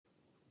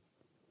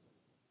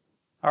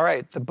All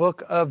right, the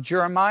book of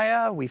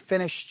Jeremiah. We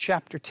finished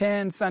chapter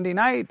 10 Sunday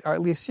night, or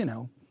at least,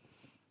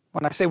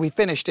 when I say we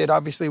finished it,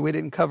 obviously we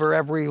didn't cover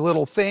every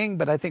little thing,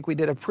 but I think we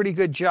did a pretty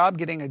good job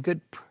getting a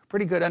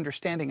pretty good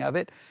understanding of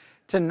it.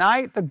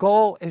 Tonight, the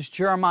goal is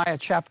Jeremiah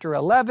chapter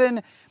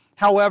 11.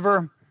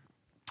 However,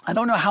 I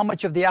don't know how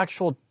much of the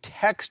actual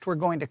text we're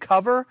going to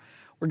cover.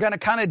 We're going to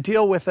kind of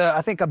deal with,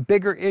 I think, a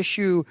bigger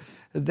issue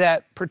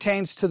that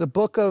pertains to the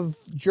book of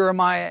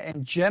Jeremiah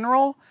in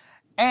general.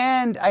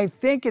 And I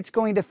think it's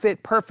going to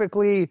fit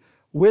perfectly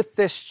with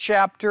this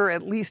chapter,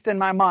 at least in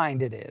my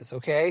mind it is,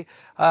 okay?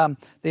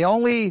 The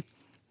only,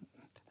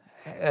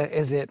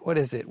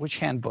 which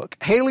handbook?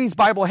 Haley's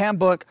Bible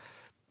Handbook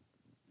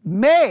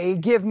may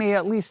give me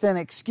at least an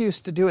excuse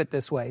to do it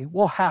this way.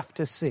 We'll have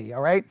to see,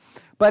 all right?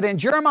 But in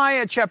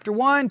Jeremiah chapter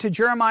 1 to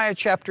Jeremiah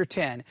chapter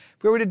 10,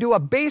 if we were to do a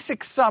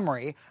basic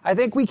summary, I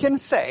think we can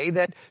say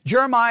that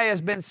Jeremiah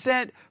has been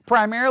sent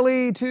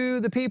primarily to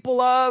the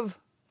people of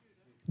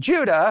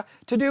Judah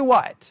to do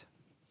what?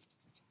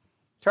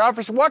 To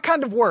offer what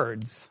kind of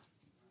words?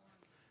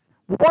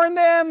 Warn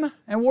them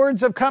and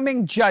words of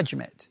coming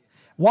judgment.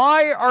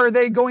 Why are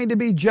they going to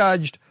be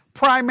judged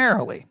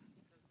primarily?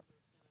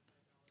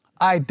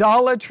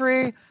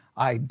 Idolatry,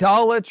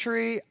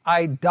 idolatry,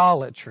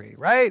 idolatry,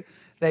 right?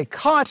 They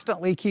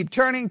constantly keep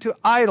turning to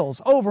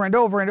idols over and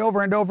over and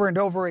over and over and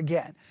over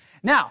again.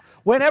 Now,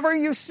 whenever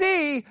you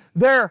see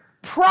their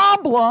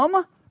problem,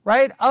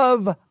 right,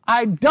 of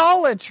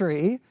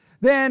idolatry,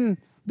 then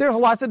there's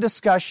lots of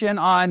discussion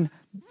on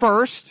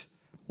first,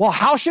 well,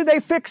 how should they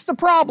fix the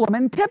problem?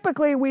 And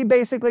typically we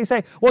basically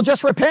say, well,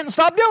 just repent and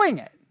stop doing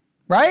it,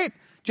 right?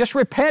 Just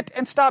repent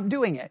and stop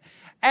doing it.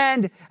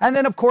 And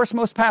then, of course,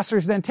 most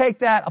pastors then take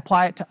that,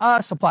 apply it to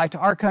us, apply it to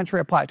our country,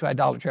 apply it to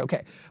idolatry.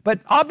 Okay.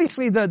 But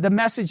obviously the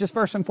message is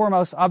first and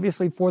foremost,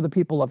 obviously for the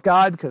people of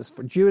God, because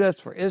for Judah,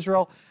 it's for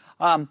Israel.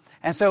 And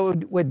so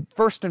it would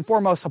first and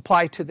foremost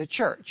apply to the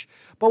church.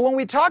 But when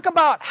we talk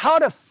about how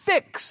to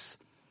fix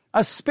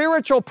a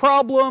spiritual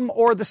problem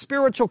or the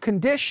spiritual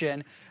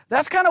condition,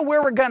 that's kind of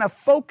where we're going to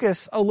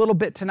focus a little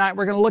bit tonight.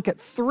 We're going to look at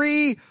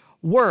three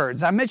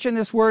words. I mentioned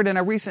this word in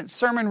a recent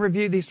sermon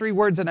review, these three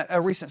words in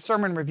a recent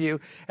sermon review,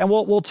 and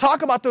we'll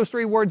talk about those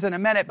three words in a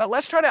minute, but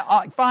let's try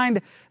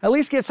to at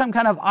least get some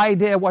kind of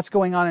idea of what's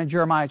going on in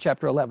Jeremiah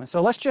chapter 11.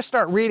 So let's just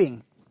start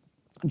reading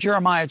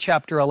Jeremiah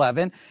chapter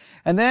 11,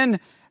 and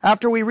then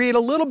after we read a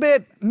little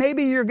bit,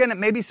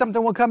 maybe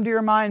something will come to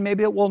your mind,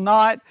 maybe it will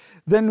not.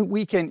 Then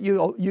you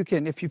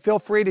can, if you feel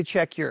free to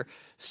check your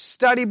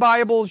study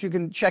Bibles, you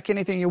can check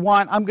anything you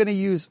want. I'm going to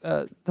use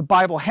the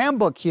Bible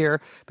Handbook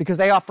here because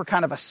they offer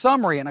kind of a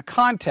summary and a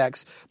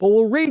context. But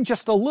we'll read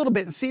just a little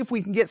bit and see if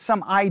we can get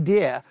some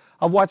idea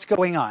of what's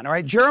going on. All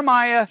right,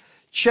 Jeremiah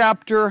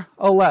chapter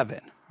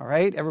 11. All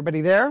right,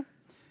 everybody there?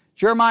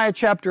 Jeremiah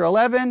chapter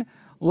 11.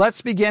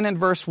 Let's begin in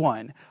verse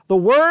 1. The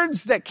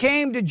words that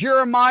came to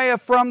Jeremiah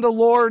from the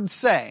Lord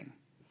saying.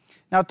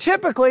 Now,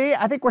 typically,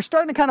 I think we're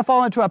starting to kind of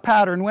fall into a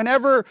pattern.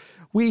 Whenever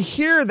we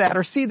hear that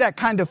or see that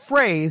kind of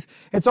phrase,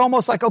 it's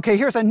almost like, okay,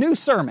 here's a new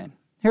sermon.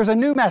 Here's a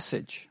new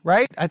message,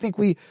 right? I think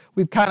we've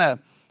kind of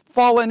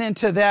fallen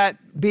into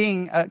that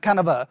being kind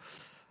of a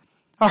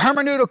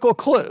hermeneutical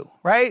clue,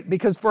 right?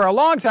 Because for a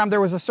long time, there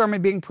was a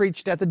sermon being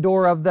preached at the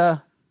door of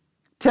the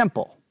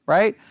temple,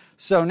 right?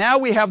 So now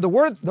we have the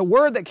word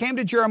that came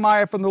to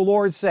Jeremiah from the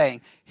Lord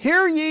saying,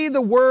 hear ye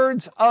the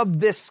words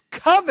of this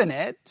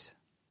covenant,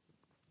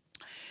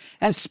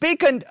 and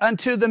speak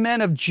unto the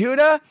men of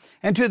Judah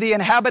and to the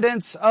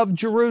inhabitants of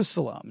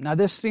Jerusalem. Now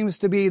this seems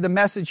to be the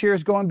message here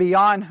is going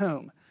beyond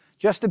whom?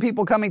 Just the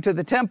people coming to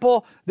the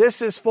temple.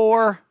 This is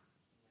for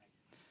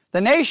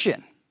the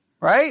nation,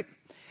 right?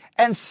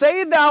 And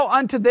say thou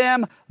unto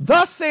them,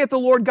 thus saith the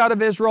Lord God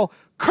of Israel,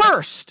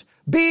 cursed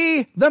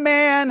be the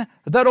man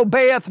that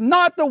obeyeth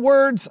not the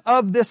words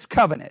of this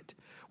covenant,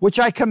 which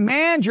I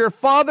command your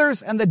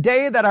fathers and the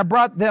day that I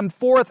brought them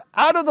forth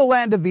out of the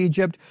land of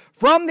Egypt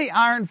from the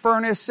iron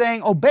furnace,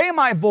 saying, obey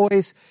my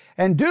voice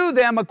and do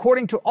them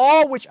according to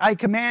all which I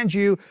command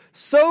you.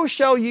 So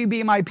shall ye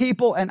be my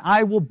people, and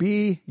I will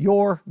be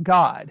your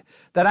God,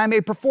 that I may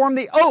perform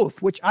the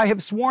oath which I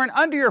have sworn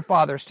unto your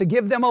fathers to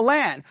give them a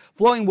land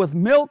flowing with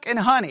milk and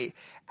honey,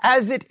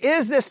 as it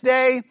is this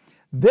day.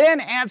 Then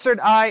answered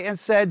I and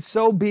said,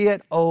 so be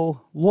it, O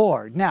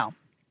Lord. Now,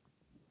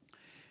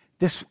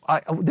 there's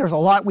a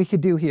lot we could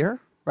do here,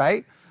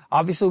 right?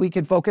 Obviously, we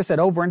could focus it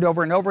over and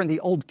over and over in the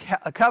old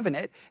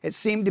covenant. It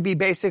seemed to be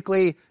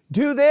basically,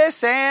 do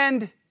this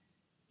and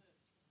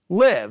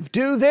live.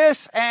 Do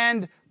this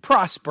and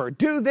prosper.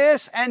 Do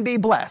this and be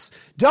blessed.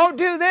 Don't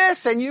do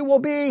this and you will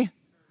be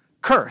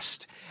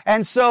cursed.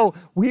 And so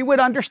we would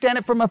understand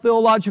it from a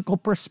theological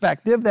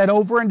perspective that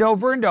over and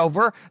over and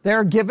over,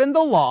 they're given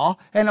the law,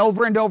 and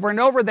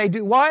over, they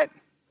do what?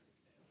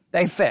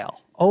 They fail.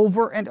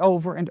 Over and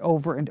over and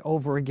over and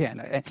over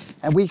again.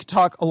 And we could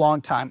talk a long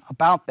time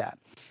about that.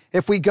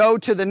 If we go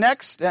to the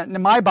next,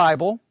 my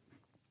Bible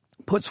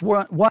puts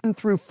 1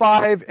 through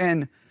 5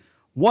 in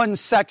one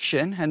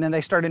section, and then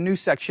they start a new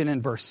section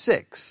in verse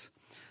 6.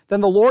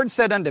 Then the Lord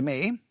said unto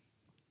me,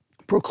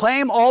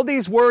 proclaim all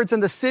these words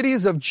in the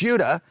cities of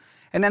Judah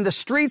and in the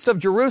streets of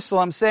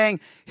Jerusalem, saying,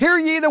 hear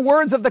ye the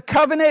words of the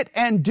covenant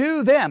and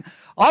do them.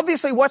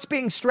 Obviously, what's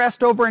being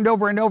stressed over and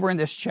over and over in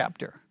this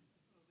chapter?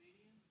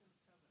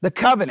 The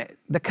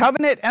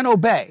covenant and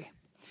obey.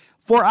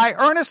 For I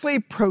earnestly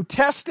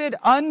protested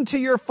unto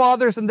your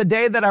fathers in the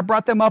day that I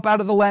brought them up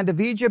out of the land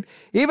of Egypt,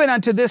 even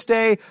unto this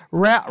day,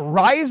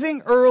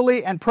 rising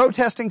early and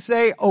protesting,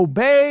 say,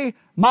 obey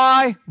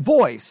my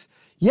voice.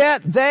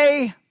 Yet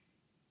they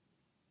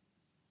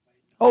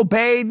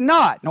obeyed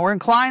not, nor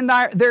inclined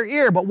their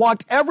ear, but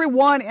walked every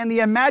one in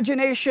the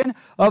imagination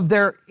of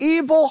their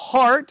evil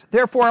heart.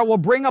 Therefore I will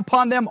bring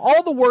upon them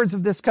all the words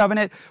of this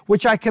covenant,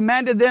 which I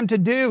commanded them to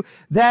do.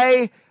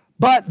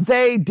 But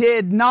they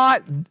did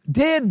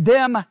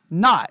them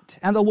not.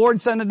 And the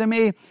Lord said unto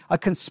me, a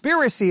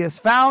conspiracy is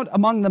found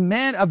among the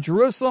men of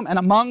Jerusalem and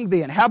among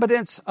the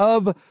inhabitants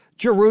of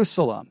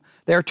Jerusalem.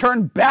 They are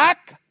turned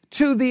back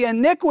to the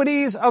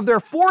iniquities of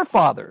their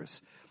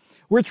forefathers,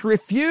 which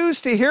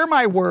refused to hear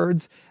my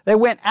words. They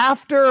went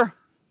after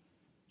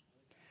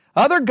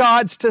other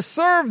gods to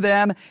serve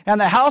them, and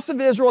the house of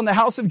Israel and the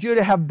house of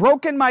Judah have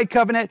broken my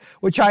covenant,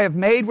 which I have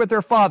made with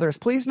their fathers.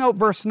 Please note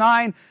verse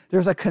 9,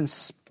 there's a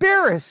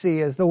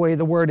conspiracy is the way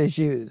the word is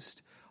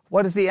used.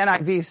 What does the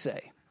NIV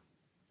say?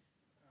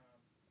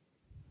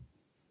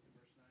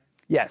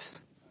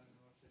 Yes.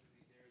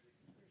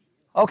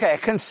 Okay, a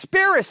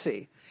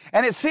conspiracy.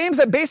 And it seems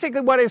that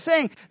basically what it's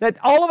saying, that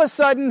all of a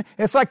sudden,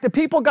 it's like the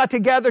people got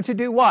together to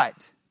do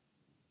what?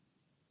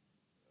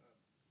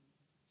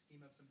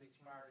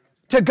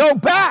 To go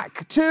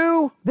back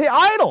to the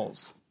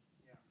idols.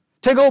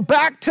 To go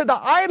back to the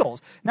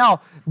idols.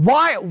 Now,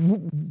 why?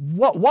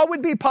 What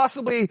would be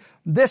possibly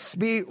this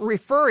be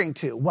referring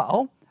to?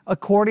 Well,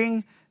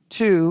 according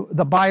to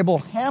the Bible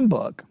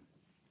Handbook,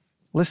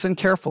 listen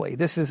carefully.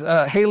 This is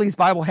Haley's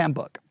Bible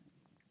Handbook.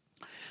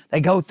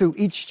 They go through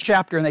each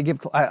chapter and they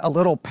give a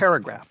little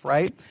paragraph,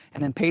 right?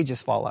 And then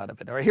pages fall out of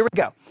it. All right, here we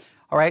go.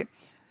 All right.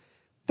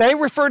 They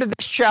refer to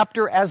this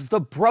chapter as the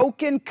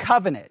broken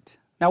covenant.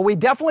 Now, we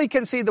definitely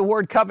can see the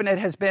word covenant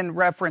has been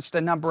referenced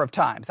a number of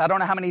times. I don't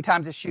know how many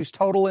times it's used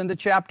total in the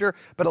chapter,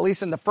 but at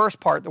least in the first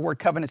part, the word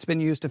covenant's been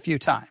used a few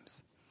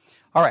times.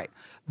 All right.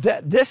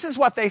 This is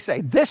what they say.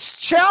 This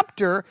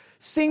chapter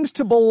seems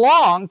to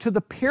belong to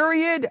the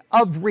period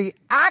of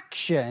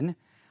reaction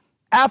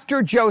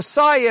after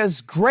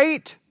Josiah's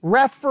great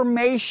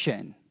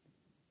Reformation.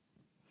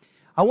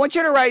 I want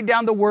you to write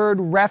down the word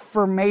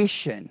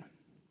Reformation.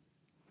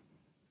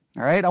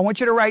 All right, I want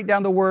you to write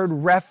down the word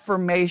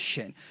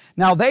Reformation.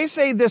 Now, they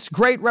say this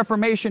great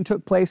Reformation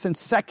took place in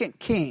 2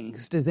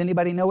 Kings. Does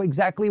anybody know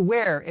exactly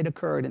where it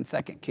occurred in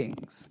 2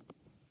 Kings?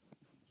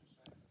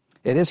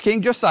 It is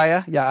King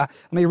Josiah. Yeah,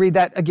 let me read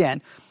that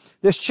again.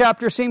 This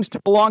chapter seems to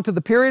belong to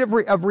the period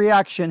of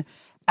reaction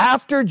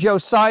after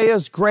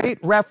Josiah's great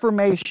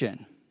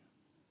Reformation.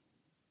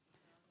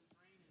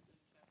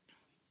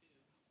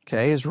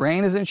 Okay, his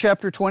reign is in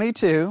chapter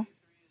 22.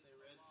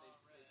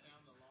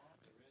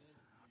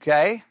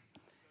 Okay.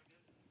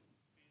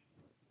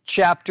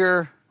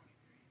 Chapter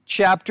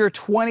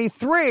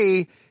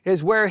 23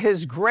 is where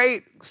his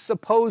great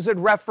supposed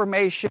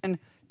Reformation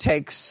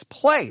takes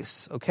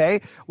place.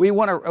 Okay, we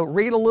want to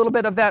read a little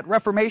bit of that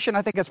Reformation.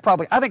 I think it's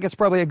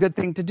probably a good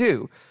thing to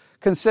do,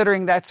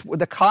 considering that's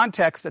the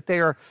context that they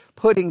are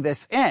putting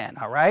this in.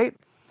 All right,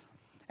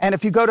 and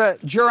if you go to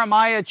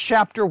Jeremiah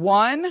chapter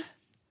 1,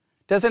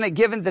 doesn't it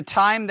give the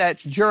time that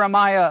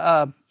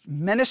Jeremiah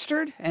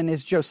ministered and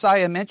is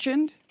Josiah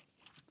mentioned?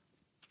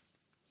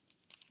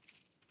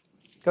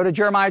 Go to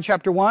Jeremiah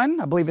chapter 1.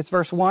 I believe it's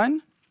verse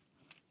 1.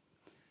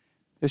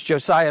 Is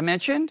Josiah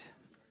mentioned?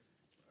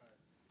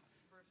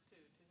 Verse 2,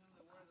 to whom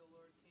the word of the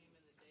Lord came in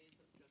the days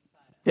of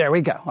Josiah. There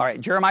we go. All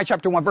right, Jeremiah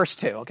chapter 1, verse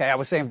 2. Okay, I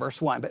was saying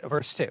verse 1, but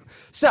verse 2.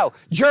 So,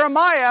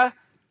 Jeremiah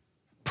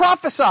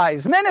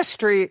prophesies,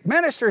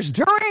 ministers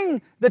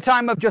during the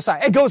time of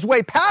Josiah. It goes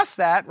way past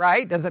that,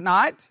 right? Does it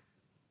not?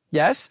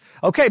 Yes.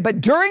 Okay,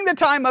 but during the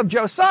time of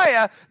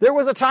Josiah, there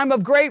was a time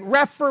of great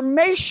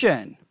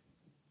reformation.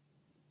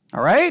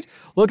 All right?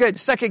 Look at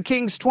 2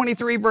 Kings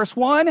 23, verse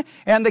 1.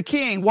 And the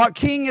king, what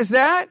king is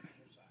that?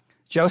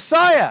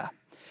 Josiah.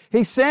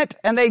 He sent,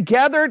 and they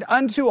gathered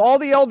unto all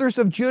the elders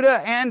of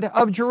Judah and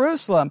of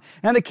Jerusalem.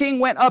 And the king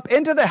went up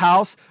into the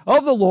house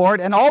of the Lord,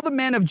 and all the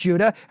men of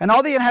Judah, and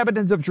all the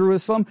inhabitants of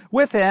Jerusalem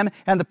with him,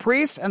 and the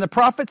priests, and the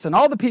prophets, and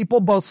all the people,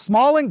 both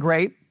small and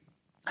great.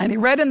 And he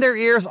read in their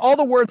ears all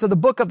the words of the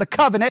book of the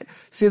covenant.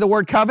 See the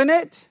word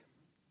covenant?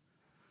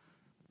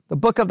 The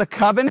book of the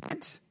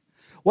covenant.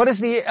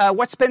 What's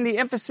been the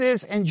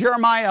emphasis in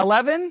Jeremiah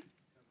 11?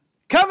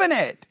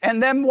 Covenant.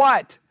 And then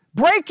what?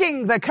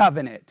 Breaking the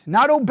covenant,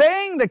 not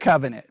obeying the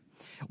covenant,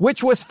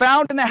 which was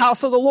found in the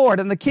house of the Lord.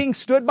 And the king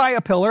stood by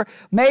a pillar,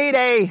 made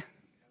a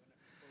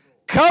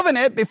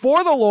covenant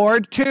before the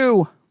Lord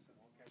to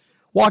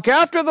walk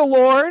after the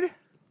Lord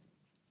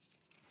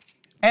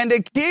and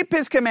to keep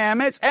his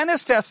commandments and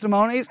his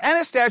testimonies and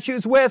his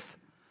statutes with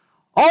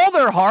all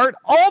their heart,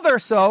 all their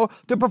soul,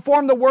 to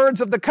perform the words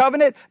of the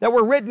covenant that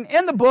were written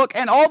in the book.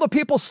 And all the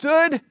people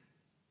stood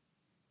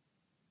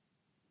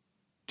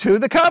to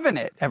the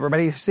covenant.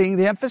 Everybody seeing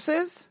the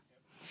emphasis?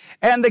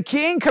 And the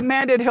king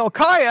commanded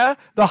Hilkiah,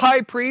 the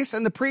high priest,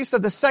 and the priests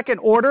of the second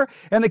order,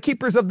 and the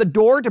keepers of the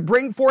door, to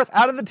bring forth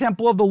out of the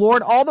temple of the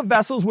Lord all the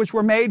vessels which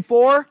were made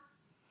for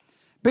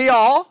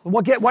Baal.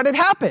 What had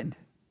happened?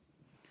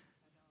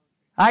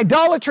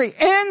 Idolatry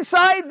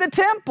inside the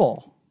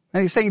temple.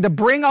 And he's saying to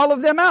bring all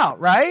of them out,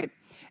 right?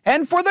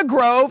 And for the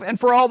grove, and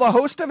for all the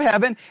host of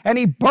heaven, and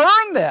he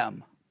burned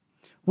them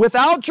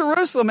without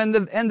Jerusalem in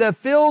the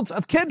fields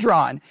of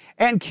Kidron,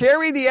 and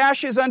carried the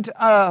ashes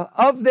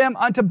of them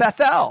unto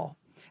Bethel.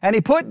 And he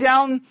put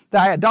down the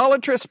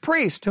idolatrous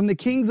priest whom the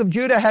kings of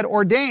Judah had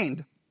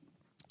ordained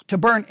to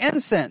burn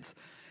incense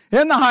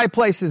in the high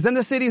places, in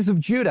the cities of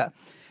Judah,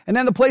 and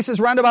in the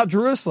places round about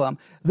Jerusalem.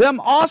 Them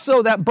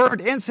also that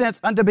burnt incense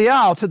unto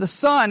Baal, to the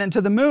sun, and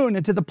to the moon,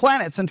 and to the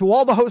planets, and to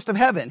all the host of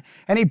heaven.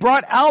 And he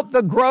brought out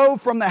the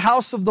grove from the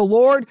house of the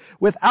Lord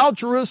without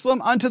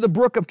Jerusalem unto the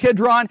brook of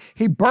Kidron.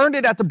 He burned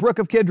it at the brook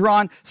of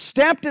Kidron,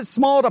 stamped it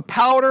small to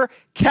powder,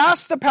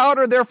 cast the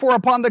powder therefore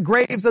upon the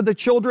graves of the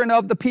children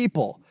of the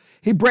people.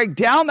 He brake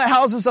down the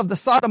houses of the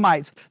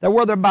Sodomites that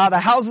were by the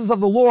houses of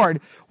the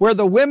Lord, where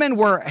the women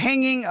were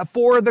hanging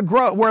for the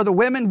grove, where the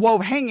women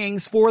wove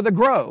hangings for the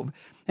grove.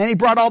 And he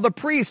brought all the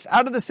priests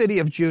out of the city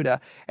of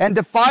Judah, and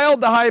defiled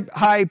the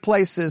high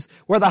places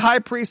where the high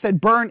priest had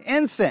burned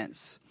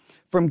incense,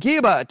 from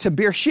Geba to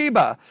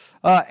Beersheba,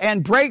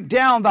 and brake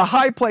down the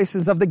high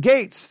places of the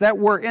gates that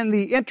were in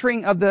the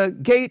entering of the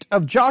gate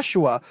of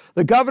Joshua,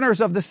 the governors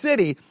of the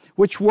city,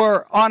 which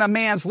were on a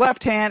man's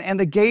left hand, and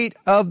the gate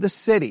of the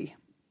city.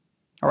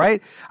 All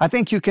right? I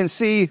think you can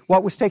see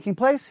what was taking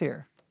place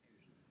here.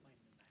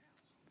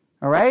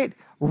 All right?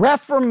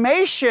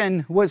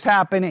 Reformation was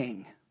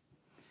happening.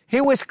 He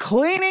was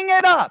cleaning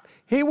it up.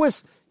 He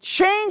was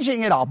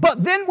changing it all.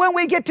 But then when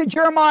we get to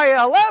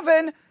Jeremiah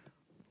 11,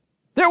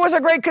 there was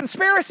a great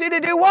conspiracy to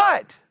do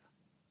what?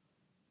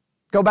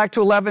 Go back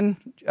to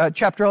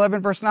chapter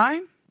 11, verse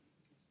 9.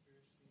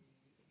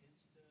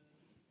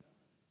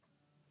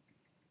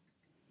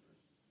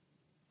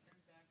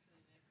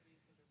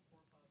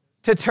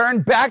 To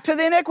turn back to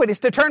the iniquities.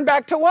 To turn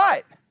back to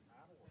what?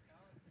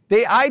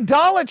 The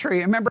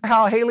idolatry. Remember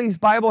how Haley's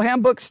Bible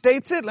Handbook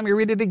states it? Let me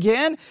read it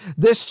again.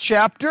 This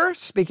chapter,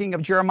 speaking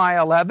of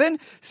Jeremiah 11,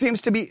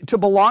 seems to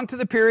belong to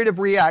the period of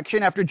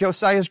reaction after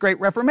Josiah's great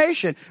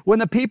reformation, when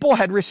the people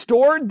had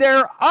restored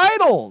their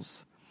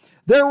idols.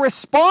 Their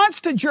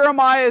response to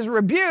Jeremiah's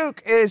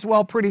rebuke is,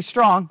 well, pretty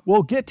strong.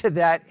 We'll get to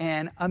that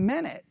in a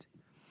minute.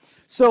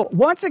 So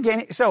once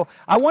again,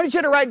 I wanted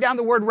you to write down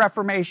the word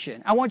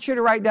reformation. I want you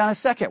to write down a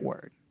second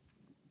word.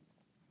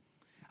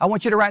 I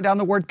want you to write down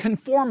the word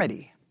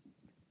conformity.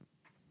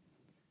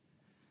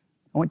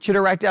 I want you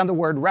to write down the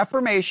word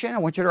reformation. I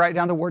want you to write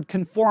down the word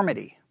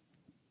conformity.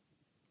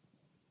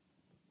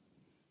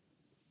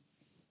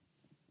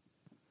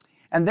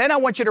 And then I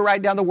want you to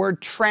write down the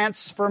word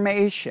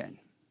transformation.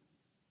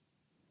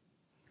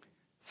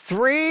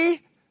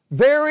 3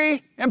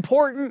 very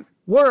important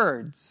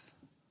words.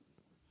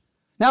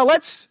 Now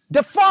let's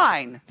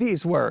define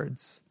these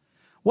words.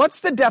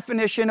 What's the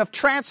definition of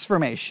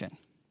transformation?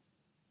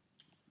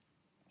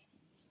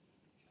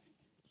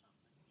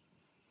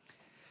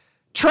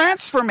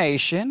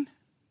 Transformation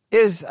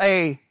is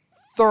a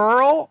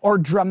thorough or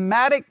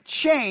dramatic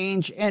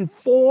change in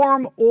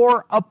form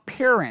or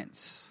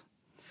appearance.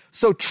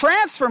 So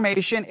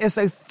transformation is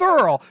a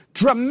thorough,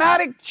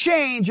 dramatic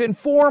change in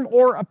form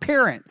or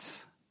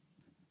appearance.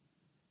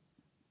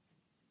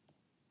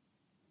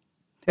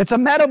 It's a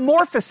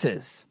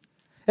metamorphosis.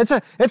 It's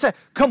a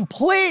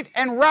complete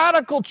and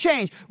radical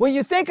change. When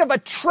you think of a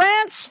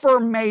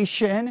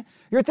transformation,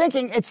 you're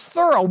thinking it's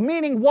thorough,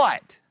 meaning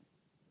what?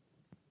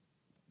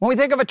 When we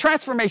think of a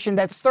transformation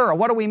that's thorough,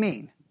 what do we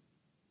mean?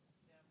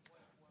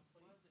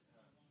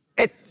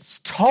 It's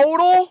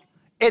total,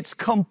 it's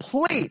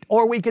complete,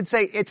 or we could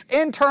say it's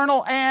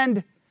internal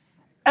and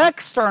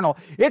external.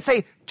 It's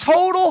a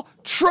total,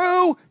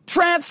 true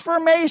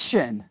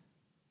transformation.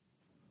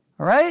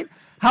 All right?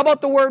 How about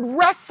the word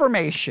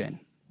reformation?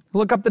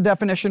 Look up the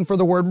definition for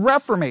the word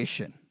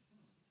reformation.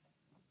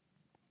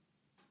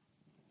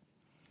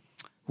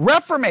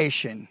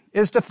 Reformation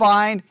is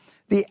defined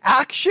the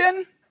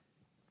action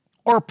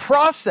or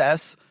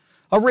process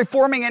of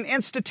reforming an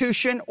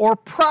institution or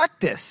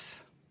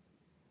practice.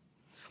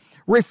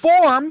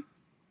 Reform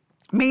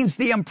means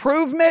the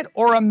improvement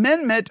or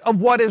amendment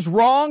of what is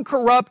wrong,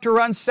 corrupt,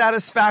 or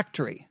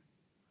unsatisfactory.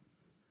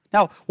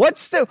 Now, what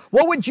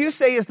would you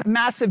say is the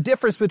massive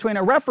difference between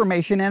a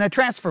reformation and a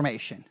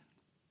transformation?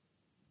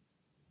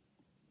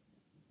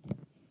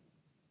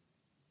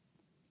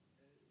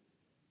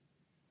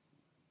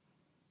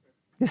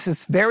 This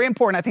is very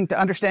important, I think, to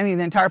understanding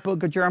the entire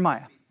book of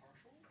Jeremiah.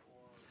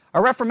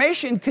 A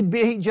reformation could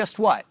be just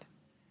what?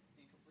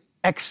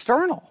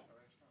 External.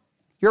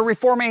 You're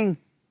reforming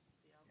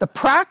the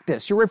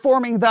practice. You're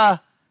reforming the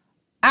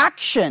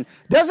action.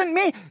 Doesn't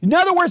mean, in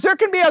other words, there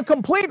can be a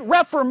complete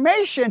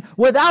reformation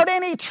without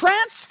any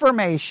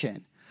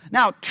transformation.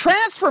 Now,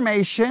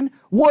 transformation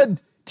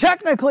would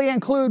technically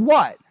include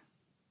what?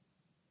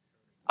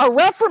 A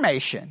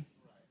reformation.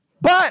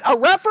 But a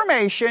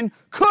reformation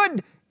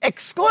could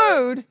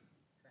exclude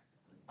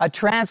a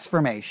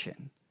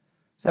transformation.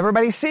 Does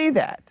everybody see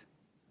that?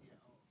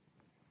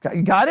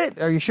 You got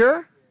it? Are you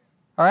sure?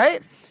 All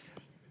right.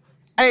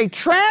 A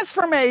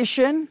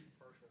transformation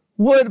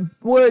would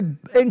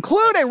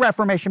include a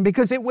reformation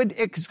because it would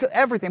exclude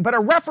everything. But a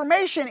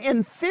reformation,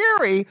 in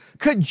theory,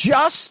 could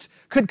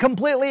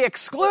completely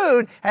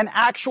exclude an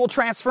actual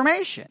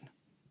transformation.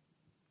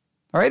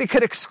 All right, it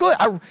could exclude,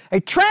 a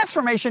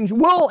transformation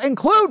will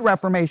include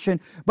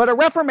reformation, but a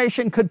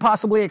reformation could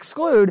possibly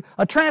exclude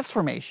a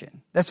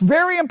transformation. That's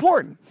very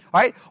important. All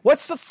right,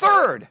 what's the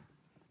third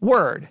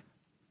word?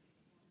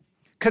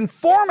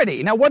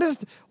 Conformity. Now, what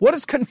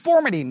does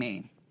conformity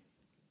mean?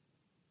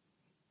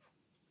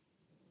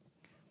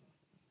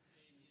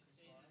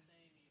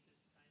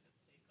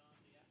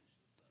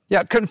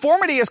 Yeah,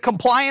 conformity is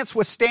compliance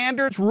with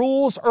standards,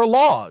 rules, or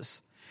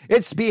laws.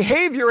 It's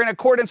behavior in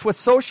accordance with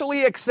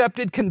socially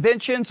accepted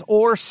conventions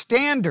or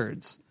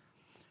standards.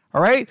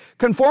 All right?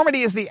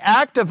 Conformity is the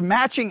act of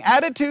matching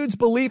attitudes,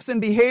 beliefs,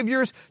 and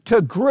behaviors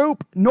to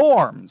group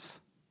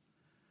norms.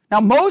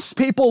 Now, most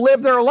people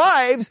live their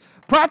lives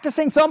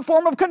practicing some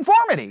form of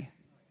conformity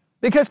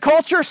because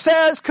culture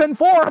says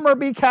conform or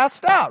be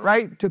cast out,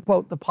 right? To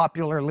quote the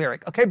popular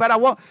lyric. Okay, but I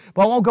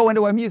won't go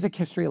into a music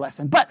history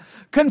lesson. But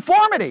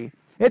conformity,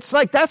 it's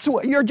like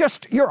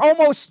you're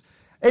almost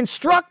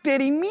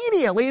instructed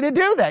immediately to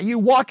do that. You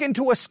walk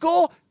into a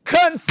school,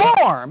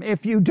 conform.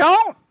 If you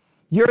don't,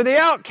 you're the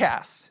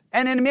outcast.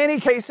 And in many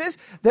cases,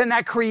 then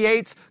that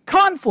creates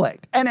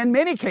conflict. And in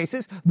many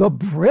cases, the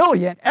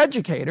brilliant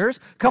educators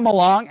come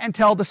along and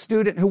tell the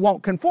student who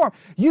won't conform,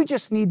 you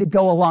just need to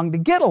go along to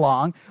get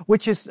along,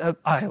 which is, don't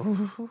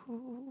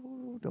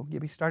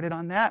get me started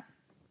on that.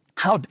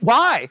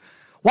 Why?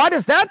 Why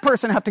does that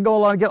person have to go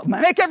along and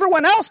make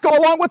everyone else go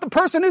along with the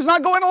person who's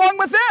not going along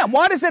with them?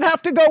 Why does it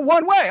have to go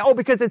one way? Oh,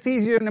 because it's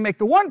easier to make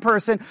the one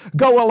person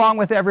go along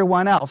with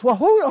everyone else. Well,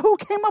 who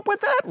came up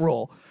with that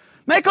rule?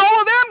 Make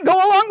all of them go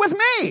along with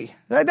me.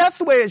 That's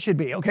the way it should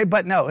be, okay?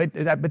 But no,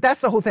 but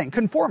that's the whole thing,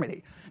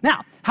 conformity.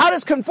 Now, how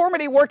does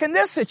conformity work in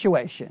this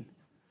situation?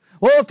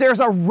 Well, if there's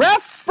a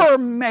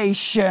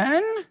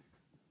reformation,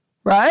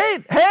 right?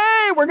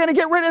 Hey, we're going to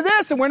get rid of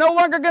this, and we're no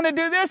longer going to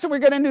do this, and we're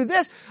going to do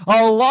this.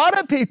 A lot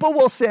of people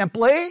will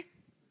simply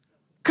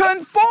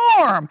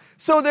conform.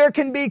 So there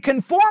can be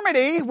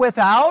conformity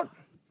without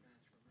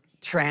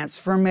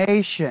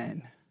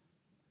transformation.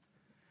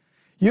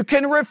 You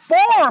can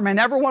reform, and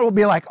everyone will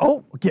be like,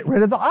 oh, get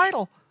rid of the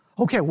idol.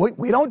 Okay,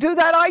 we don't do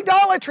that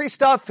idolatry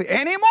stuff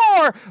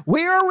anymore.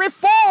 We are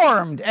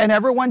reformed. And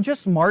everyone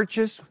just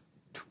marches,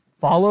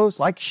 follows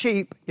like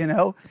sheep,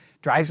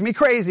 Drives me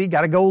crazy.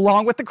 Got to go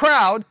along with the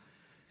crowd.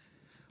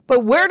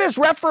 But where does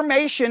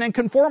reformation and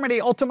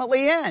conformity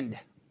ultimately end?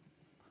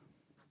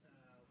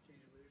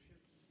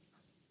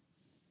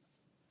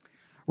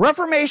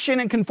 Reformation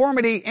and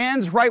conformity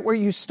ends right where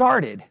you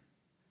started.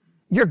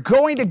 You're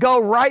going to go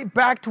right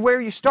back to where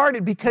you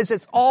started because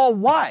it's all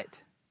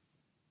what?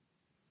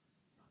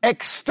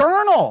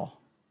 External.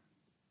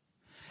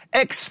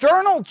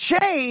 External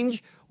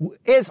change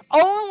is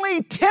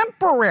only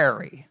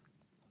temporary.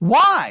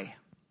 Why?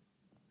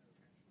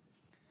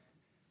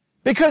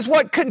 Because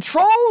what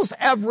controls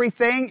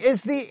everything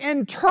is the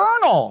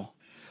internal.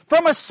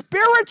 From a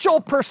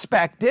spiritual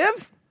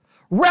perspective,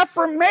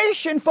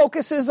 Reformation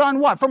focuses on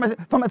what? From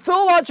a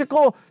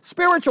theological,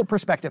 spiritual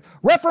perspective,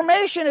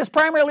 Reformation is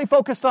primarily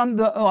focused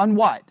on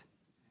what?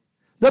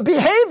 The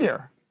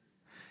behavior.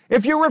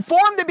 If you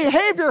reform the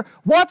behavior,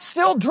 what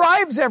still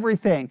drives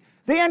everything?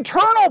 The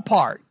internal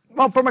part.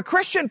 Well, from a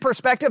Christian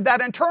perspective,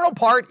 that internal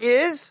part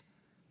is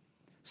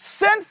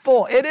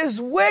sinful. It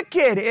is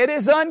wicked. It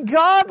is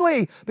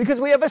ungodly because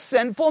we have a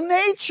sinful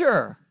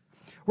nature.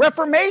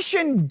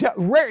 Reformation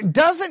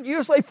doesn't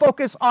usually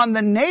focus on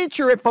the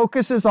nature. It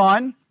focuses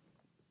on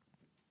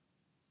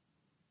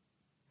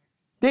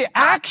the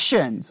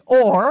actions.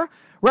 Or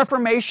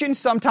Reformation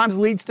sometimes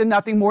leads to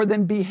nothing more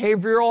than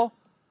behavioral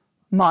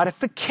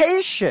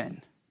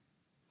modification.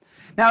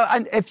 Now,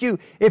 if you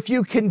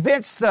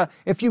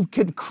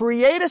could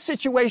create a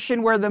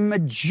situation where the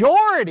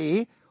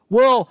majority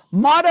will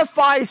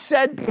modify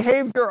said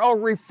behavior or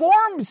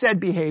reform said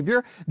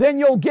behavior, then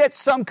you'll get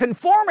some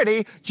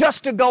conformity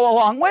just to go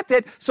along with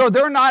it so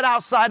they're not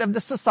outside of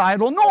the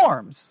societal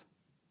norms.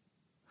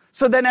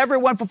 So then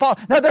everyone will follow.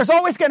 Now, there's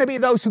always going to be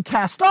those who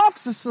cast off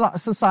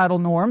societal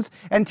norms,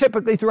 and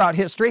typically throughout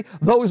history,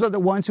 those are the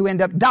ones who end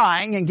up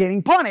dying and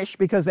getting punished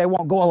because they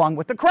won't go along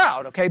with the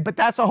crowd, okay? But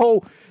that's a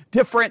whole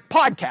different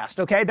podcast,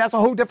 okay? That's a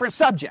whole different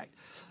subject.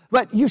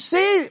 But you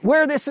see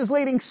where this is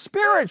leading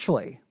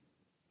spiritually.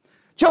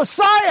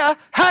 Josiah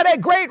had a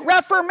great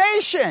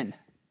reformation.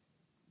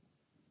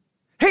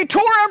 He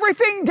tore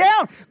everything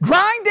down,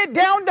 grind it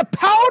down to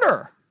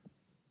powder.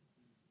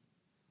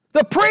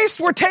 The priests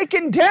were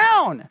taken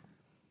down.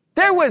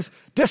 There was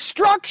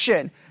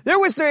destruction. There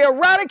was the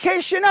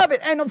eradication of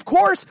it. And of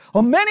course,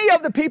 many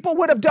of the people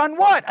would have done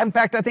what? In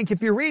fact, I think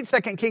if you read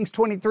 2 Kings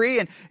 23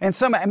 and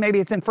maybe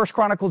it's in 1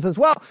 Chronicles as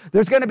well,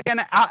 there's going to be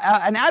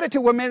an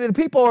attitude where many of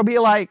the people will be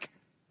like,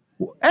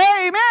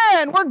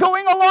 Amen. We're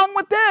going along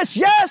with this.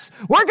 Yes,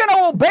 we're going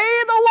to obey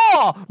the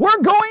law.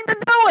 We're going to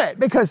do it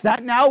because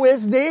that now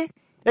is the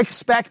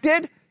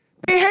expected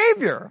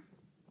behavior.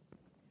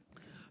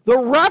 The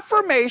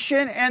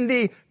Reformation and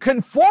the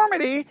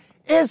conformity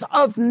is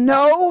of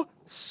no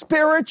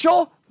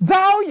spiritual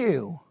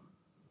value.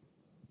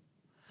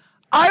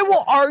 I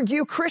will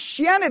argue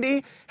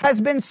Christianity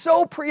has been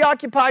so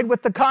preoccupied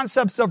with the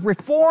concepts of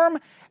reform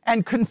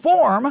and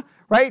conform,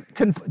 right?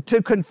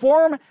 To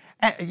conform,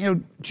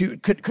 to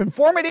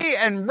conformity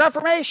and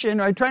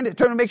reformation. I'm trying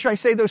to make sure I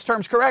say those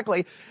terms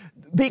correctly,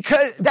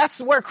 because that's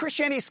where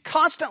Christianity is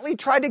constantly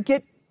trying to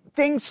get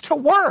things to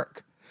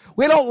work.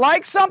 We don't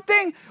like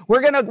something,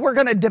 we're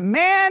gonna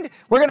demand,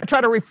 we're gonna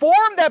try to reform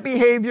that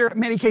behavior, in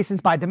many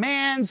cases by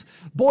demands,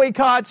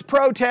 boycotts,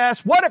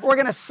 protests, whatever. We're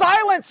gonna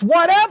silence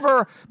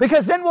whatever,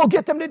 because then we'll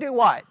get them to do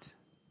what?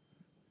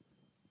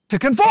 To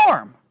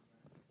conform.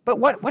 But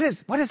what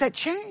does that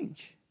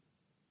change?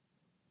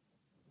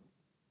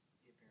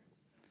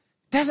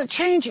 Doesn't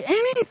change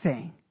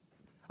anything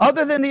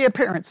other than the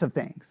appearance of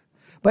things.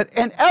 But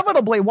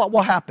inevitably, what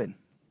will happen?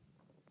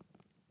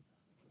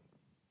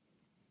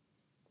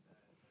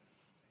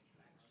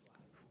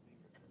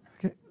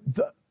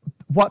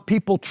 What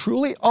people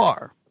truly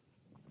are,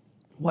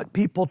 what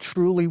people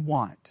truly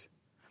want.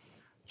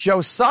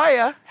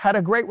 Josiah had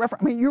a great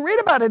reference. I mean, you read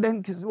about it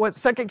in 2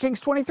 Kings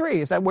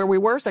 23. Is that where we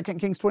were? 2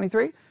 Kings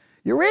 23?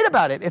 You read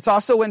about it. It's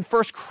also in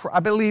I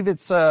believe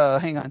it's,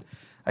 hang on,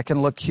 I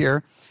can look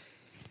here.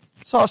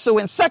 It's also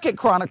in 2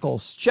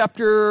 Chronicles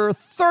chapter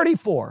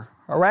 34,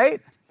 all right?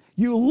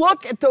 You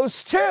look at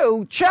those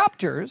two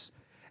chapters,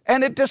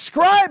 and it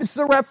describes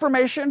the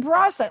Reformation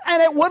process.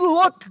 And it would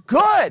look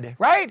good,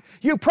 right?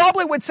 You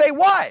probably would say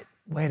what?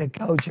 Way to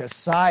go,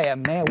 Josiah,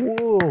 man.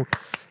 Woo.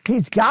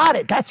 He's got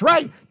it. That's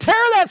right. Tear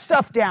that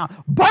stuff down.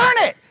 Burn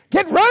it.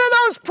 Get rid of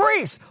those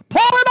priests.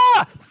 Pull it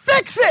off.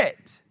 Fix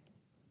it.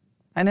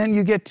 And then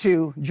you get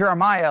to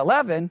Jeremiah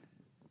 11.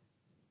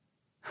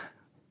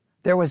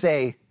 There was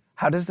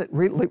how does it,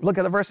 look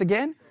at the verse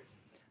again?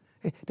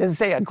 Does it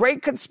say a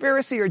great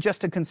conspiracy or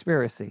just a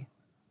conspiracy?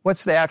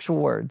 What's the actual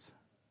words?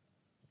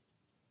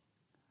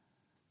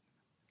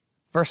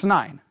 Verse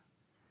 9.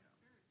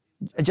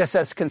 It just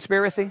says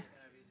conspiracy?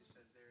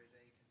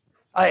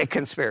 A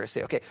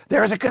conspiracy, okay.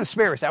 There is a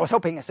conspiracy. I was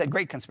hoping it said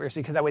great conspiracy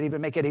because that would even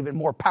make it even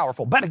more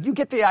powerful. But you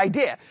get the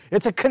idea.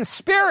 It's a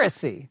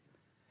conspiracy.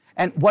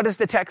 And what does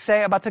the text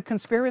say about the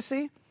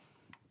conspiracy?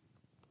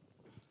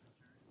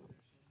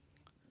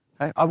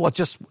 Well,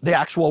 just the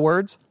actual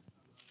words.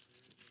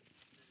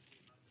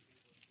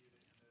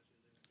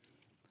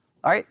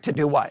 All right, to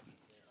do what?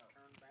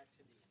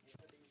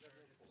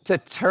 To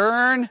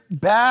turn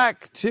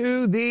back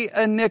to the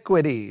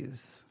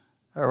iniquities.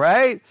 All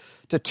right?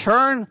 To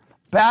turn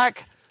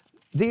back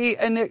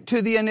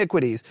to the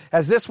iniquities.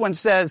 As this one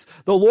says,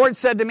 the Lord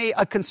said to me,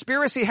 a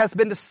conspiracy has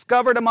been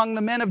discovered among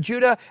the men of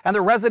Judah and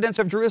the residents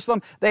of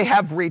Jerusalem. They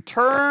have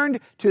returned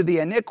to the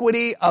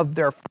iniquity of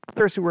their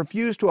fathers who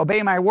refused to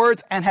obey my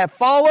words and have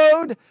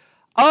followed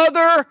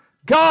other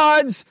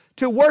gods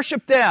to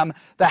worship them.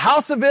 The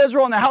house of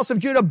Israel and the house of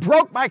Judah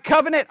broke my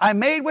covenant I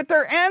made with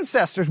their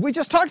ancestors. We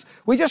just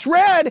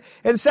read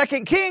in 2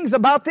 Kings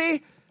about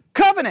the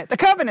covenant.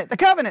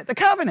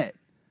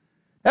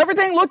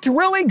 Everything looked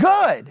really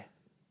good.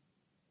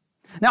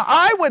 Now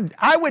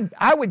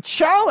I would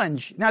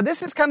challenge. Now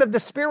this is kind of the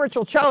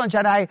spiritual challenge,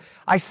 and I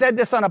said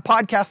this on a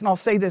podcast, and I'll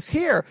say this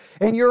here.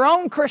 In your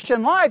own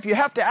Christian life, you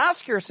have to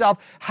ask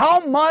yourself how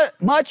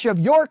much of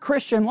your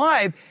Christian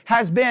life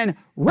has been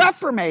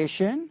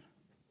reformation.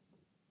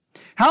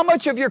 How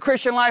much of your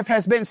Christian life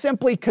has been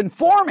simply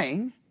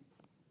conforming?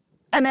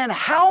 And then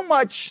how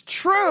much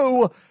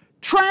true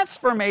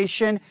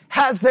transformation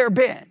has there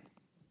been?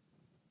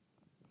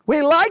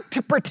 We like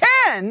to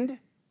pretend,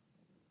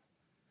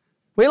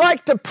 we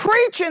like to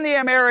preach in the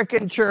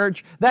American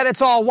church that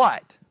it's all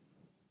what?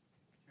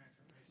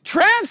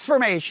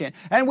 Transformation.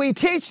 And we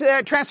teach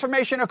that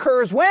transformation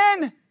occurs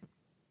when?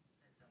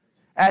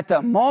 At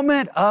the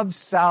moment of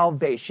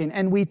salvation.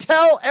 And we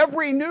tell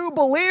every new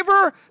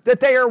believer that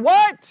they are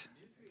what?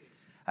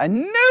 A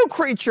new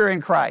creature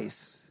in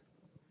Christ.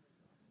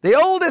 The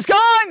old is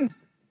gone,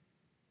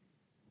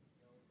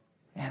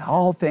 and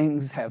all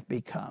things have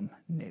become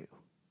new.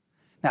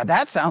 Now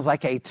that sounds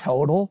like a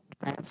total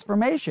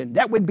transformation.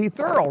 That would be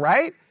thorough,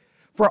 right?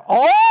 For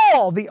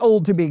all the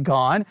old to be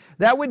gone,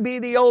 that would be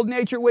the old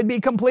nature would be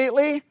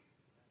completely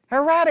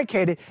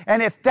eradicated.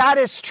 And if that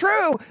is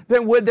true,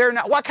 then would there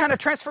not, what kind of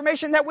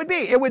transformation that would be?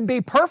 It would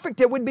be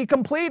perfect, it would be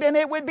complete, and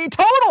it would be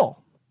total.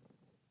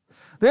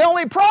 The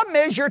only problem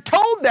is you're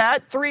told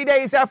that 3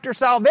 days after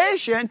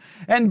salvation,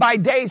 and by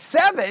day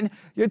 7,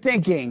 you're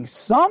thinking,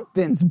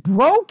 something's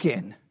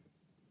broken.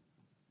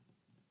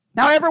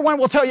 Now everyone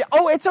will tell you,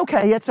 oh, it's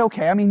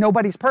okay. I mean,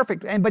 nobody's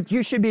perfect. But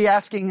you should be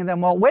asking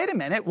them, well, wait a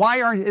minute,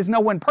 why is no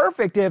one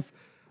perfect if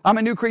I'm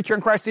a new creature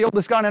in Christ, the old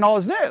is gone and all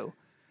is new?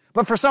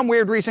 But for some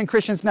weird reason,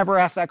 Christians never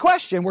ask that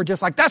question. We're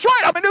just like, that's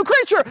right, I'm a new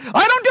creature.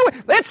 I don't do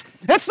it.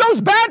 It's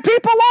those bad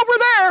people over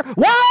there.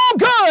 We're all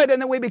good.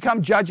 And then we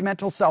become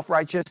judgmental,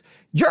 self-righteous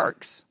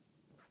jerks.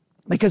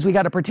 Because we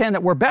got to pretend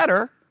that we're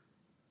better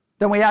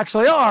than we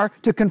actually are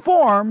to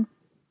conform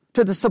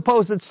to the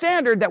supposed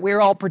standard that we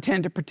all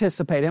pretend to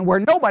participate in, where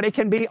nobody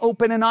can be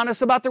open and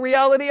honest about the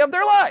reality of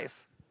their life.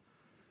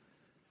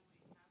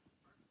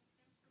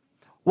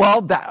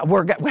 Well,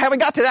 we haven't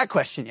got to that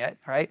question yet,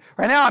 right?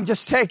 Right now, I'm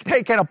just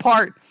taking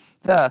apart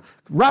the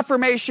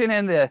Reformation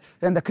and the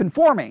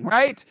conforming,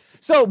 right?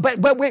 So,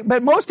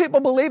 but most people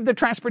believe the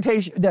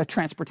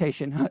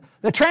transformation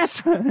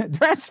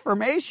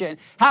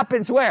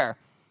happens where?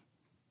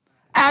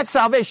 At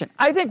salvation.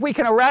 I think we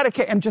can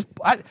eradicate and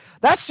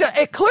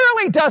it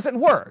clearly doesn't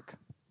work,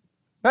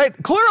 right?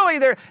 Clearly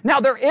there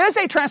is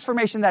a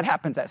transformation that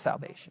happens at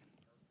salvation,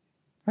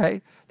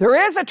 right? There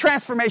is a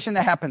transformation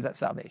that happens at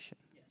salvation.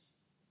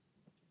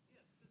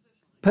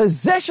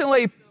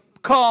 Positionally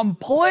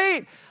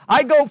complete.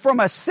 I go from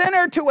a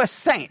sinner to a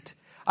saint.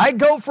 I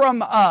go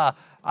from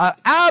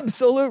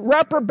absolute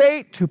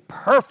reprobate to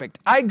perfect.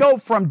 I go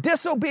from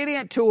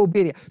disobedient to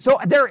obedient. So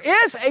there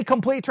is a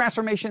complete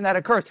transformation that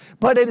occurs,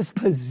 but it is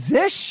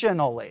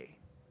positionally.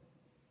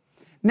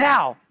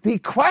 Now, the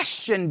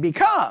question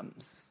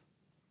becomes,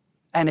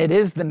 and it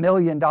is the $1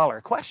 million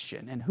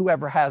question, and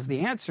whoever has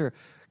the answer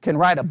can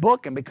write a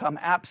book and become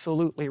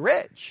absolutely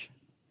rich.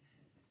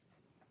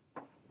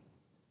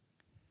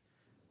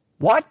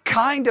 What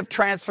kind of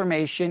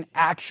transformation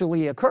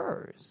actually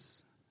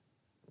occurs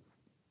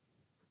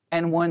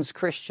in one's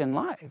Christian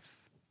life,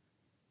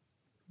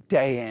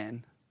 day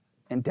in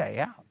and day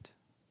out?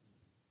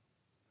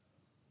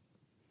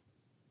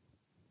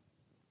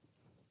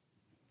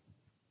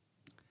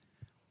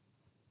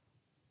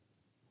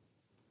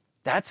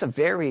 That's a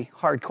very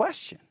hard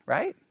question,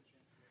 right?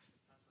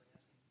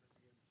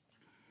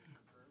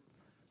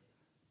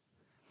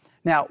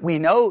 Now, we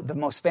know the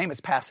most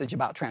famous passage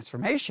about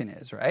transformation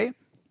is, right?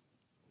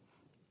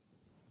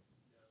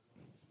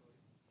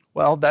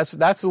 Well,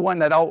 that's the one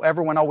that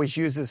everyone always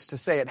uses to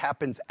say it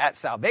happens at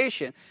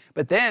salvation.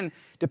 But then,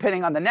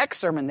 depending on the next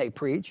sermon they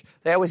preach,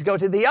 they always go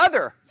to the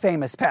other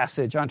famous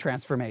passage on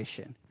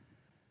transformation.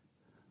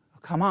 Oh,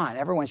 come on,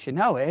 everyone should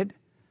know it.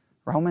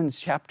 Romans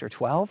chapter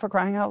 12, for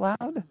crying out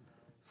loud.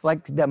 It's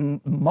like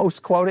the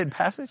most quoted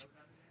passage.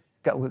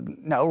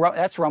 No,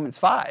 that's Romans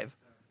 5.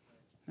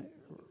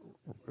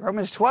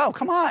 Romans 12,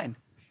 come on.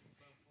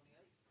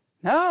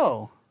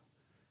 No.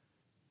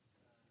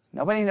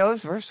 Nobody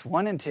knows verse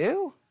 1 and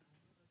 2?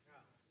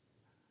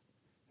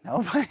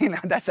 Nobody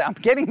knows. I'm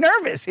getting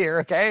nervous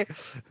here, okay?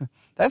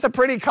 That's a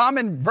pretty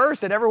common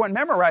verse that everyone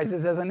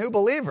memorizes as a new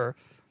believer.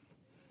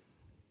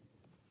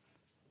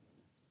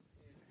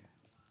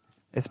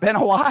 It's been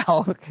a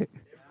while.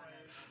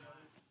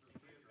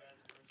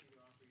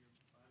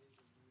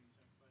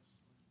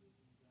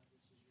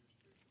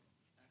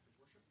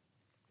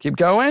 Keep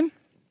going.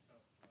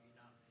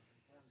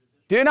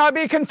 Do not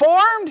be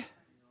conformed,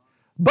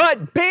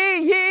 but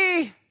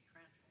be ye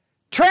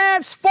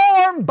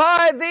transformed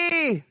by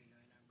the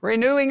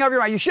renewing of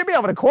your mind. You should be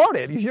able to quote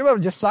it. You should be able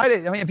to just cite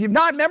it. I mean, if you've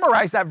not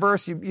memorized that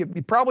verse, you're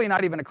probably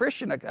not even a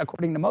Christian,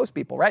 according to most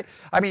people, right?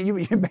 I mean,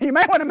 you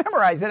might want to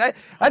memorize it.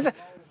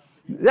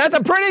 That's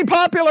a pretty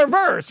popular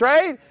verse,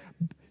 right?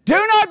 Do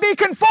not be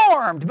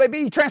conformed, but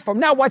be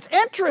transformed. Now, what's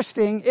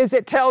interesting is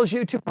it tells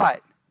you to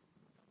what?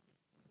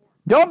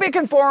 Don't be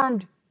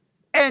conformed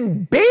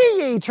and be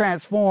ye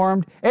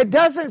transformed. It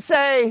doesn't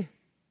say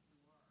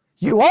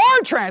you are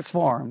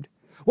transformed.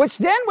 Which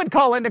then would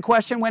call into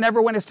question when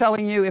everyone is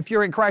telling you, if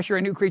you're in Christ, you're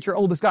a new creature,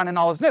 old is gone and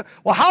all is new.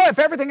 Well, how if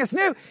everything is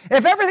new?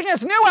 If everything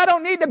is new, I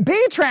don't need to be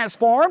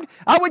transformed.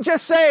 I would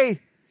just say,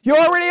 you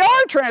already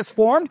are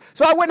transformed,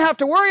 so I wouldn't have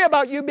to worry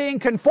about you being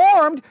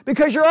conformed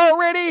because you're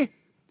already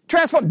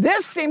transformed.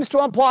 This seems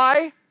to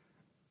imply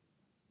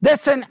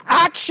that's an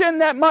action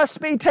that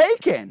must be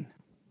taken.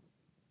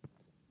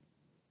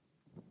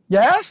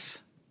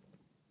 Yes?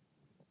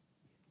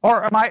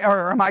 Or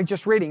am I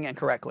just reading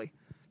incorrectly?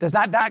 Does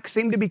that not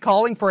seem to be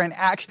calling for an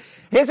action?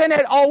 Isn't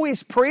it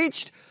always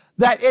preached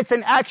that it's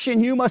an action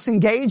you must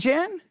engage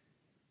in?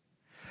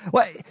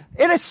 Well,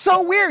 it is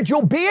so weird.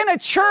 You'll be in a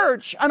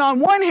church and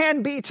on one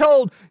hand be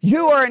told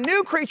you are a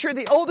new creature,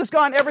 the old is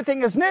gone,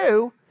 everything is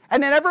new.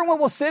 And then everyone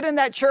will sit in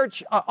that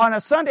church on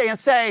a Sunday and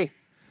say,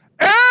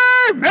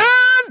 Amen,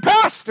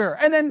 Pastor.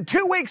 And then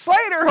 2 weeks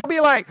later, he'll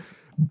be like,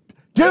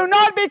 do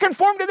not be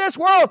conformed to this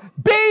world.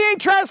 Be ye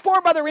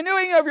transformed by the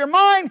renewing of your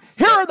mind.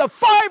 Here are the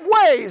 5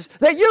 ways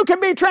that you can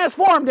be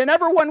transformed. And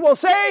everyone will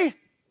say,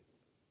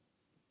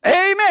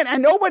 Amen.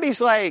 And nobody's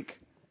like,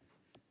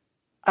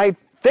 I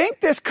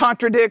think this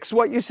contradicts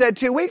what you said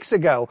 2 weeks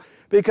ago.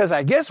 Because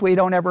I guess we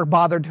don't ever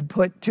bother to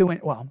put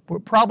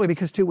probably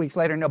because 2 weeks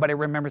later nobody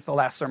remembers the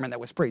last sermon that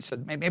was preached. So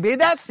maybe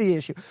that's the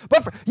issue.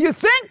 But you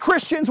think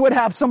Christians would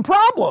have some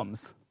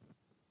problems.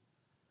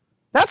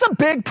 That's a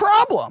big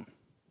problem.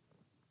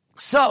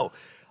 So,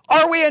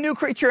 are we a new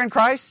creature in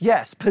Christ?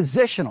 Yes,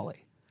 positionally.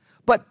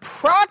 But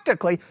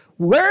practically,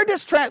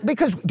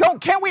 because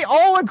can't we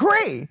all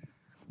agree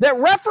that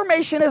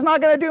Reformation is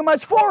not going to do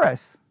much for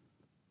us?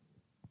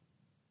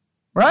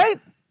 Right?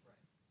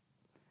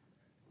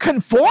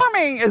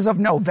 Conforming is of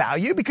no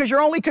value because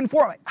you're only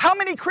conforming. How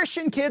many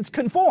Christian kids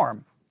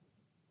conform?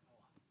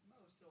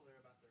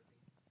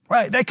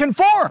 Right, they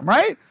conform,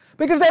 right?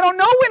 Because they don't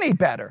know any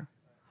better.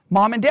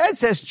 Mom and dad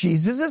says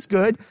Jesus is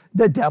good,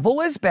 the devil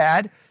is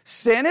bad,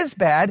 sin is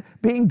bad,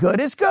 being good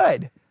is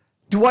good.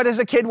 What does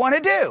a kid want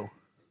to do?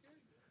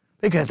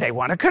 Because they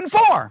want to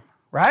conform,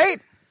 right?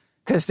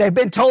 Because they've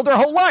been told their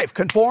whole life,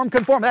 conform,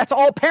 conform. That's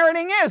all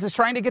parenting is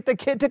trying to get the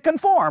kid to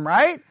conform,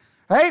 right?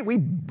 Right? We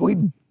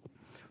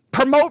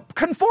promote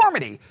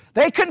conformity.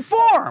 They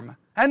conform.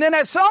 And then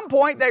at some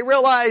point they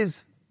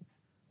realize,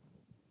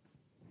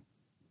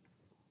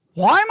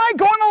 why am I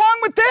going along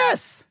with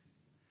this?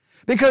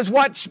 Because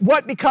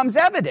what becomes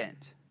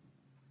evident?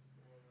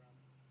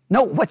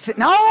 No,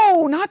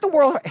 no, not the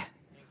world.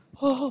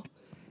 Oh,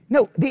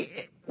 no,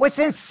 what's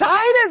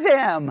inside of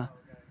them.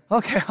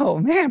 Okay, oh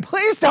man,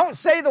 please don't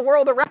say the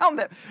world around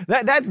them.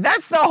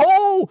 That's the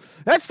whole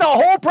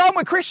problem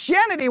with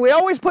Christianity. We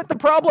always put the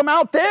problem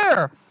out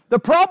there. The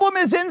problem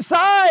is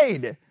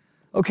inside.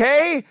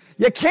 Okay?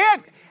 You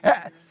can't,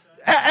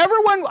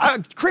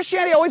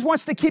 Christianity always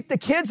wants to keep the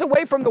kids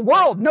away from the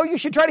world. No, you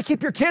should try to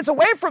keep your kids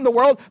away from the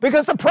world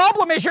because the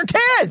problem is your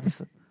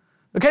kids.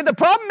 Okay? The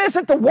problem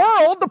isn't the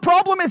world. The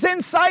problem is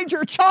inside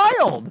your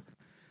child.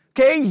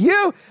 Okay?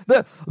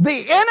 The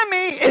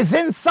enemy is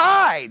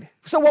inside.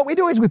 So what we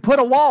do is we put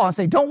a wall and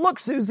say, don't look,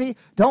 Susie.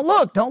 Don't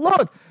look.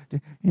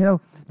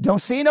 Don't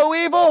see no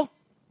evil.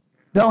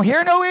 Don't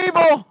hear no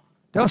evil.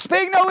 Don't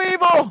speak no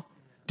evil.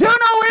 Do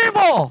no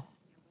evil.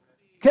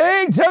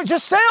 Okay?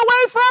 Just stay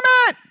away from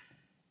it.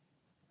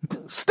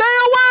 Stay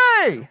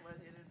away.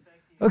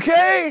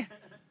 Okay?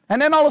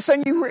 And then all of a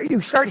sudden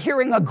you start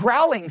hearing a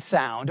growling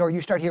sound, or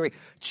you start hearing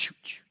choo,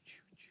 choo, choo,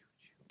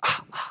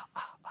 choo,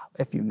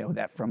 if you know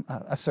that from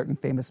a certain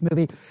famous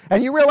movie.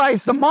 And you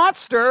realize the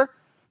monster,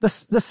 the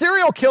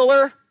serial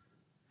killer,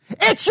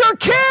 it's your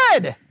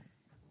kid.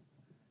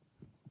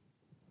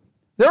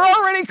 They're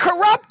already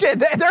corrupted.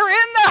 They're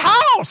in the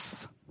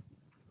house.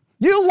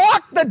 You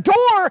locked the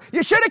door.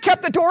 You should have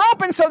kept the door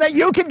open so that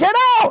you could get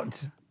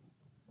out.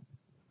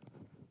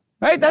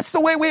 Right? That's the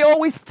way we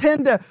always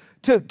tend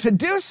to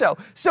do so.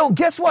 So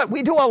guess what?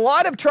 We do a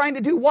lot of trying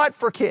to do what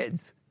for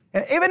kids?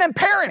 And even in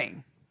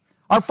parenting,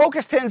 our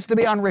focus tends to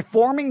be on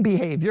reforming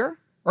behavior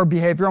or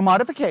behavioral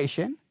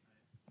modification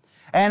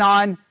and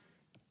on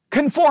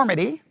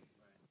conformity.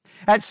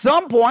 At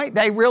some point,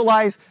 they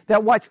realize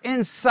that what's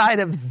inside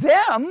of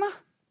them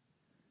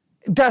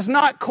does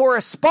not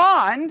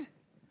correspond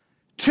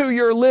to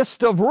your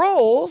list of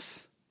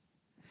rules,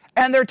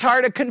 and they're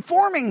tired of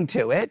conforming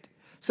to it.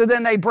 So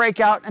then they break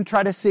out and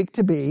try to seek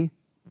to be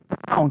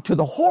bound to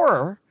the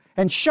horror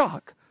and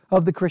shock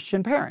of the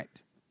Christian parent.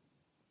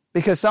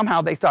 Because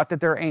somehow they thought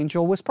that their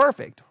angel was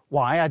perfect.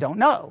 Why? I don't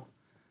know.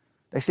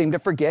 They seem to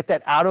forget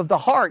that out of the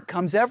heart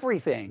comes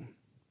everything.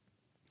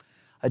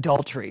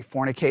 Adultery,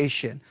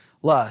 fornication,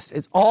 lust.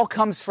 It all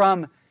comes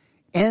from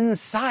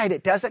inside.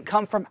 It doesn't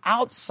come from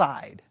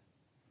outside.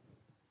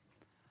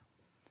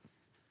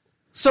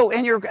 So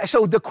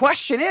the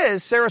question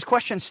is, Sarah's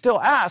question still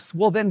asks,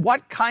 well then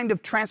what kind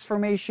of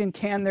transformation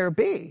can there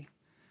be?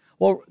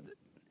 Well,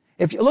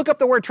 if you look up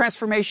the word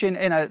transformation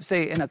in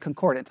a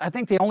concordance, I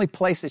think the only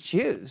place it's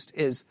used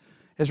is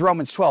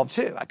Romans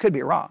 12:2. I could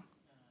be wrong.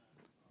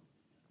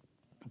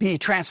 Be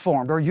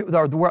transformed, or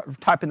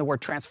type in the word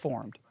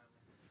transformed.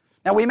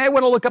 Now we may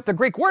want to look up the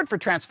Greek word for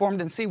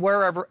transformed and see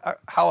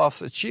how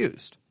else it's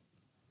used.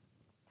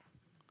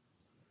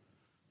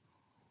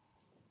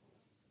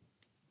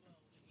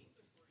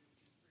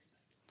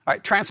 All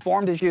right,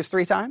 transformed is used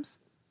 3 times.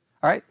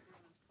 All right.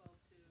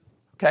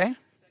 Okay.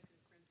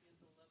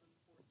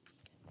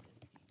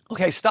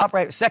 Okay, stop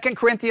right. 2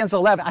 Corinthians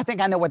 11. I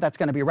think I know what that's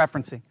going to be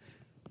referencing.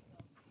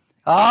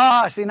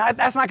 See,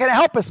 that's not going to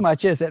help us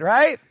much, is it,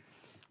 right?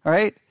 All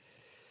right.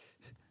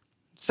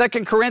 2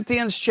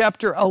 Corinthians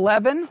chapter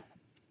 11.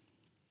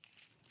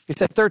 You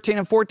said 13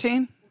 and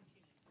 14?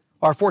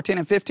 Or 14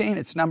 and 15?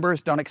 It's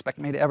numbers. Don't expect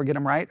me to ever get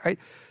them right?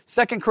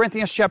 2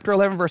 Corinthians chapter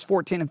 11, verse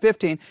 14 and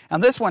 15.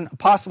 And this one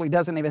possibly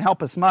doesn't even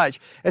help us much.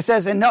 It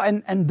says,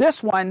 and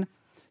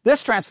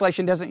this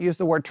translation doesn't use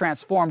the word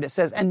transformed. It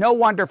says, and no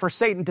wonder, for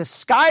Satan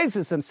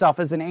disguises himself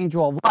as an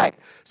angel of light.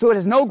 So it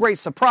is no great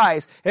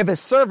surprise if his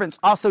servants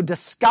also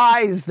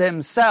disguise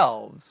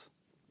themselves.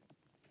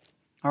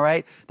 All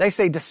right? They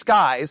say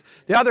disguise.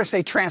 The others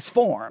say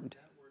transformed.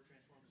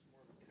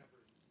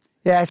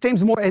 Yeah,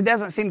 it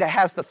doesn't seem to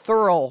have the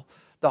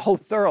whole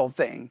thorough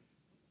thing.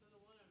 So the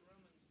one in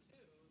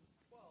Romans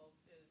 2:12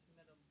 is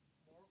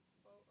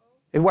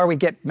metamorpho. Where we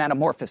get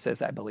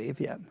metamorphosis, I believe,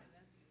 yeah.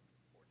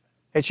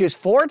 It's used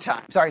 4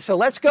 times. All right, so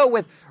let's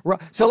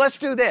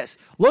do this.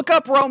 Look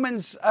up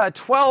Romans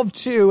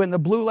 12:2 in the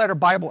Blue Letter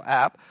Bible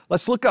app.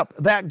 Let's look up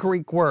that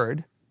Greek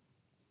word.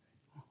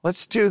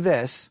 Let's do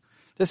this.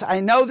 I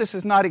know this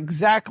is not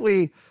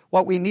exactly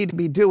what we need to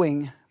be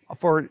doing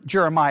for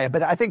Jeremiah,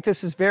 but I think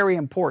this is very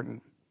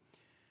important.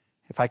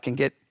 if I can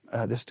get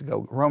this to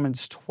go,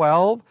 Romans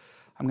 12.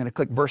 I'm going to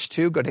click verse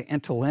 2, go to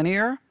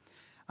interlinear.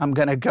 I'm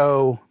going to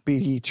go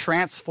be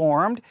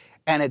transformed,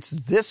 and it's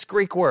this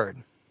Greek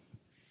word.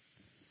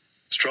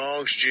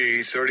 Strong's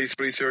G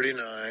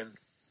 3339,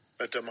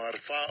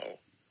 metamorphao.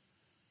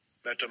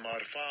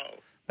 Metamorphao.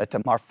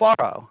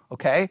 Metamorphao,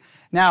 okay?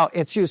 Now,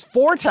 it's used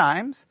 4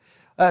 times,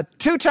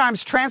 2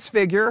 times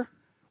transfigure,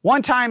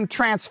 1 time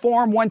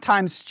transform, 1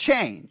 times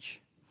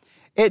change.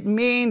 It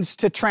means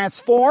to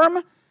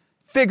transform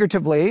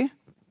figuratively,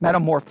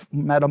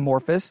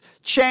 metamorphosis,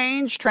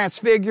 change,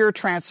 transfigure,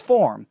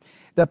 transform.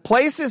 The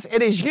places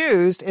it is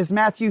used is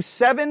Matthew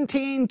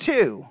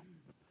 17:2.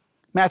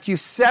 Matthew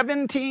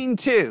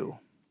 17:2.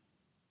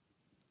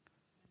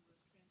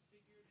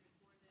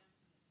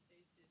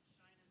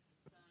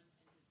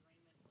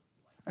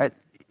 Right.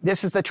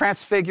 This is the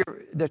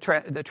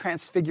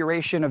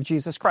transfiguration of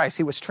Jesus Christ.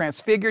 He was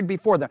transfigured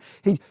before them.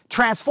 He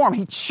transformed.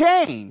 He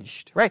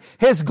changed. Right.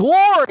 His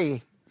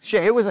glory.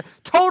 It was a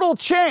total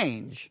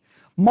change.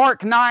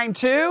 Mark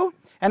 9:2.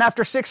 And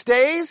after 6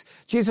 days,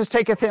 Jesus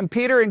taketh him,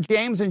 Peter and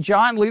James and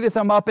John, leadeth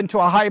them up into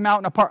a high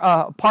mountain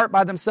apart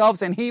by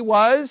themselves, and he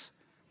was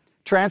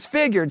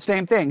transfigured.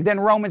 Same thing. Then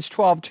Romans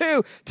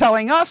 12:2,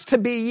 telling us to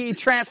be ye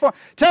transformed,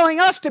 telling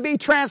us to be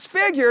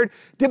transfigured,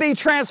 to be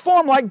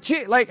transformed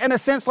like in a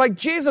sense like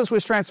Jesus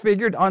was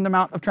transfigured on the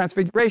Mount of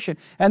Transfiguration.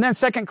 And then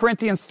 2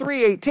 Corinthians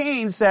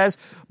 3:18 says,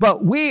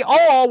 but we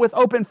all with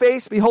open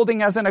face,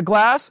 beholding as in a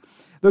glass,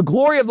 the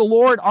glory of the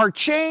Lord, are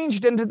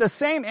changed into the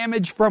same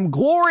image from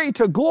glory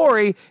to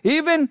glory,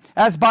 even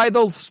as by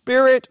the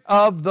Spirit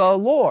of the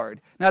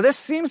Lord. Now, this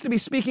seems to be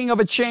speaking of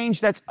a change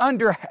that's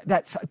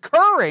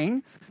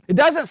occurring. It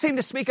doesn't seem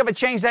to speak of a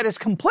change that is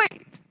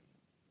complete.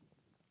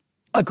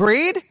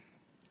 Agreed?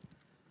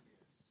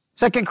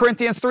 2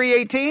 Corinthians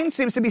 3:18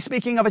 seems to be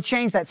speaking of a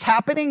change that's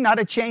happening, not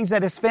a change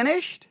that is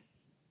finished.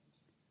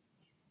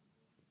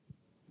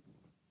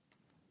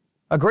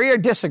 Agree or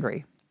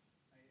disagree?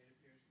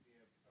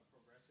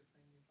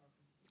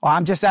 Well,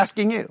 I'm just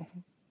asking you.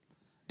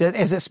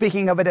 Is it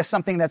speaking of it as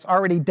something that's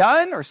already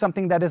done or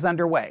something that is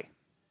underway?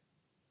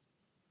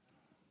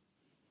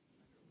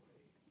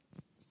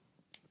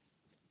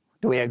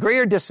 Do we agree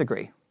or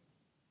disagree?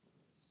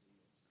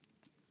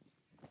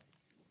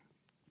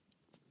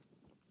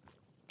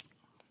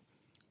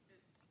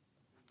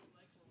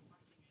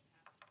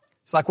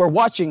 It's like we're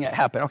watching it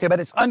happen. Okay, but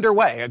it's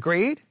underway.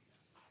 Agreed?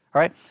 All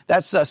right.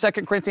 That's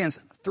 2 Corinthians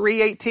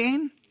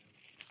 3:18.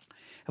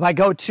 If I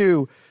go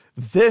to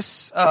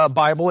this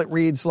Bible, it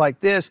reads like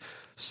this.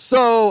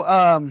 So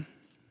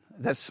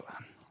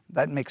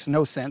that makes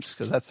no sense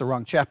because that's the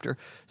wrong chapter.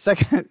 2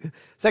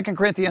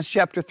 Corinthians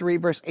chapter 3,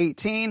 verse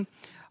 18.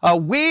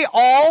 We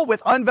all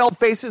with unveiled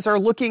faces are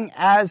looking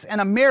as in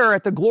a mirror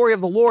at the glory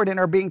of the Lord and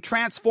are being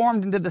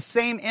transformed into the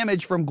same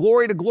image from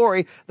glory to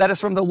glory that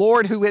is from the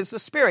Lord who is the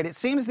Spirit. It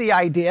seems the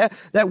idea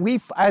that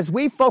as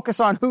we focus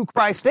on who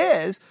Christ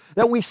is,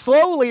 that we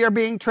slowly are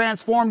being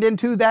transformed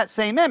into that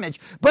same image.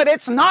 But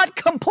it's not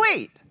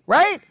complete,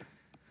 right?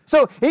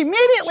 So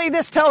immediately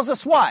this tells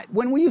us what?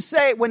 When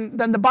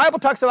the Bible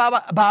talks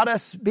about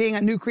us being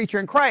a new creature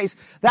in Christ,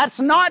 that's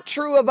not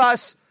true of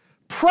us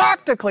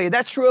practically.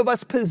 That's true of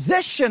us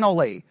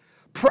positionally.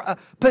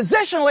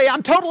 Positionally,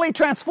 I'm totally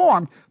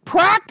transformed.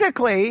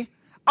 Practically,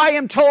 I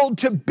am told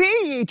to be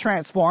ye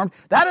transformed.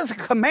 That is a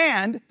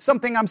command,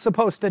 something I'm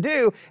supposed to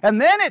do.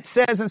 And then it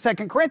says in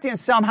 2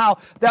 Corinthians somehow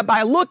that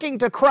by looking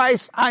to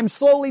Christ, I'm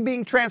slowly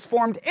being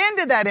transformed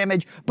into that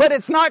image, but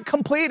it's not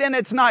complete and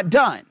it's not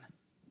done.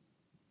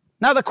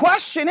 Now the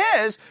question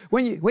is,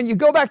 when you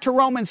go back to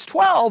Romans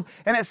 12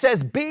 and it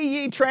says, be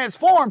ye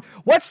transformed,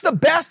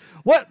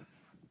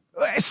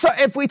 so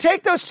if we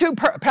take those two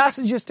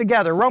passages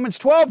together, Romans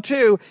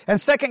 12:2 and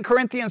 2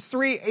 Corinthians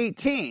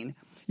 3:18,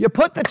 you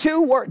put the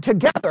two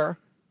together,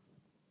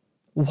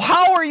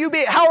 how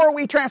are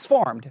we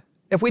transformed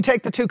if we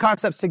take the two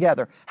concepts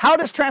together? How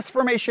does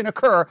transformation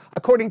occur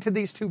according to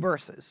these two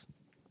verses?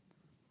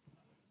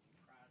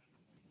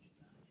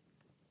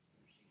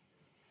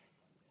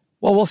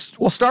 Well,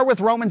 we'll start with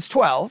Romans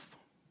 12.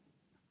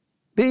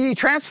 Be ye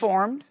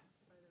transformed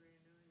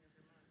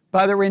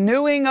by the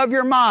renewing of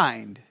your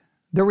mind.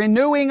 The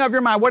renewing of your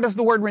mind. What is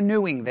the word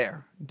renewing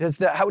there? Does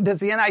the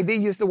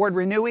NIV use the word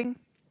renewing?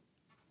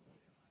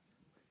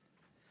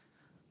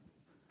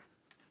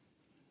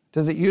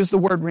 Does it use the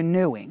word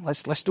renewing?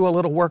 Let's do a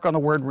little work on the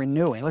word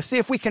renewing. Let's see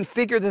if we can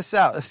figure this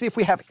out. Let's see if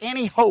we have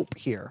any hope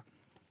here.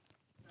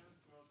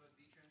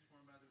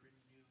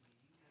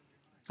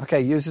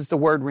 Okay, uses the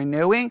word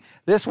renewing.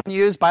 This one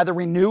used by the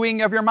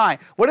renewing of your mind.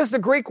 What is the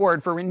Greek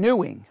word for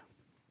renewing?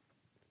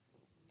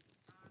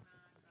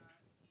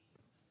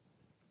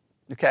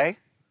 Okay?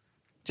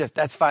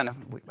 That's fine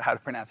how to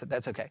pronounce it.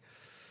 That's okay.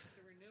 It's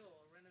a renewal,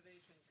 a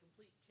renovation,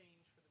 complete change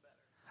for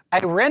the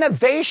better. A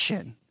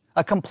renovation,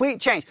 a complete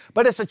change.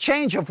 But it's a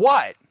change of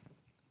what?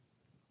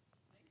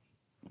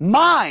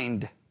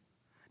 Mind.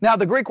 Now,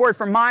 the Greek word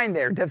for mind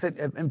there, does it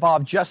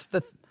involve just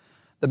the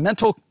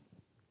mental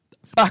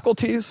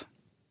faculties?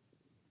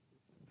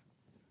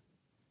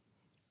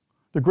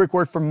 The Greek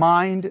word for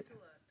mind,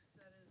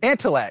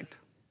 Intellect.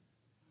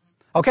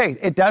 Okay,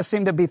 it does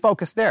seem to be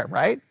focused there,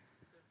 right?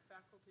 The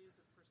faculties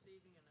of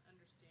perceiving and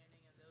understanding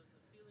and those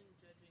of feeling,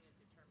 judging, and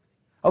determining.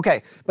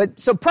 Okay, but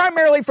so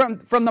primarily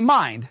from the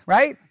mind,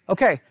 right?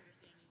 Okay.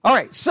 All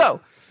right,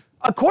 so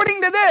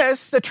according to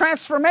this, the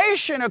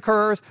transformation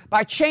occurs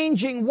by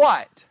changing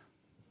what?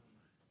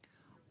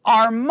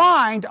 Our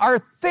mind, our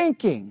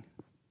thinking.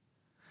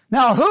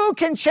 Now, who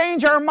can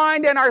change our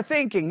mind and our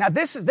thinking? Now,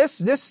 this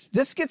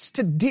gets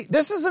to deep.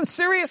 This isn't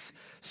serious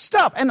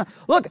stuff. And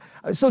look,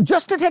 so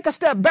just to take a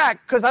step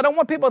back, because I don't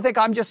want people to think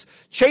I'm just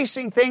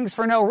chasing things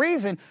for no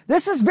reason.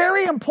 This is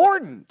very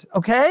important,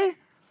 okay?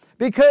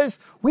 Because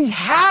we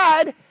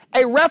had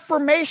a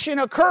reformation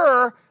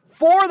occur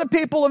for the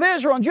people of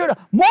Israel and Judah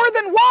more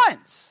than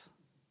once.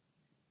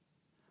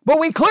 But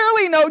we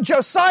clearly know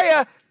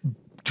Josiah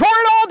tore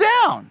it all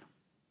down.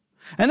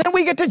 And then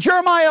we get to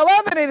Jeremiah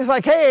 11, and it's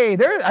like, hey,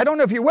 I don't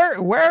know if you're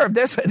aware of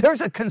this, but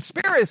there's a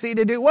conspiracy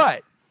to do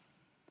what?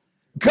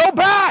 Go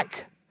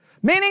back.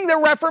 Meaning the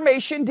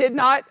Reformation did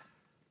not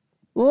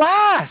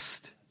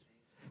last.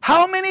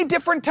 How many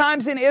different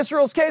times in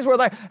Israel's case were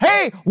like,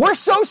 hey, we're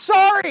so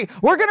sorry.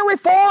 We're going to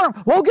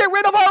reform. We'll get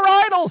rid of our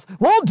idols.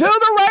 We'll do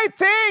the right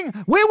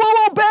thing. We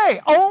will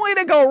obey. Only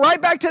to go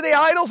right back to the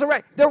idols.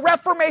 The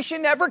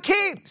Reformation never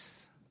keeps.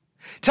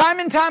 Time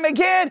and time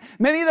again,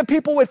 many of the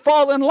people would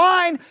fall in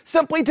line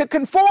simply to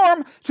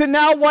conform to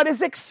now what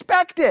is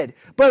expected.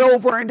 But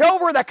over and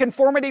over, that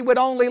conformity would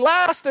only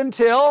last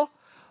until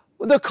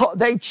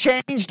they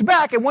changed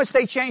back. And once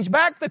they changed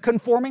back, the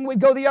conforming would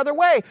go the other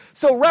way.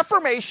 So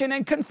reformation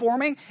and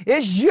conforming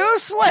is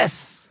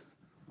useless.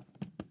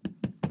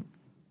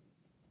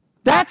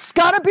 That's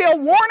got to be a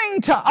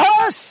warning to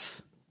us.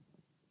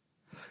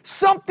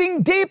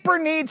 Something deeper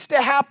needs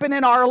to happen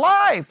in our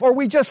life, or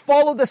we just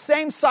follow the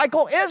same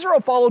cycle Israel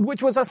followed,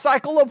 which was a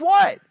cycle of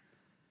what?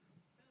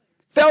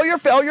 Failure,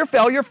 failure,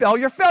 failure,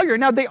 failure, failure.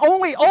 Now, the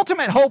only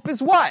ultimate hope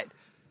is what?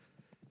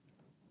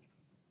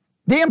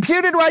 The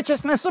imputed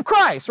righteousness of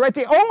Christ, right?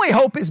 The only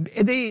hope is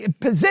the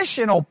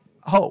positional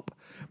hope.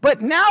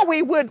 But now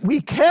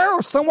we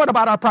care somewhat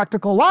about our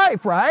practical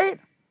life, right?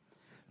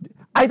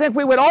 I think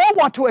we would all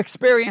want to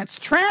experience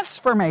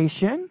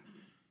transformation.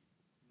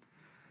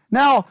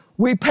 Now,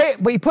 we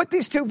put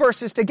these two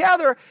verses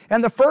together,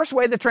 and the first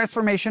way the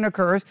transformation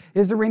occurs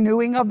is the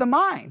renewing of the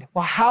mind.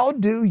 Well, how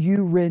do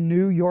you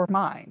renew your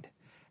mind?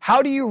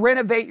 How do you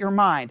renovate your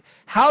mind?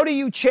 How do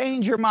you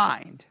change your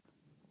mind?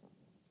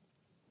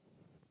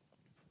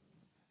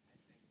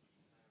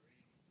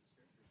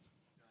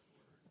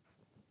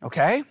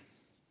 Okay?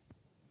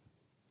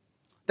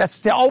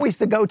 That's always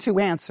the go-to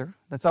answer.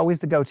 That's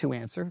always the go-to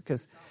answer,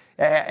 because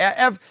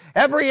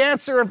every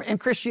answer in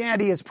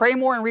Christianity is pray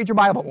more and read your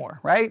Bible more,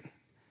 right?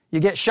 You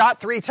get shot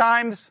 3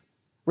 times,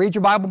 read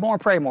your Bible more,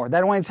 pray more.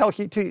 That won't take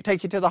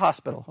you to the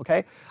hospital,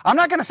 okay? I'm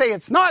not going to say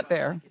it's not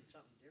there.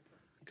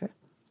 Okay.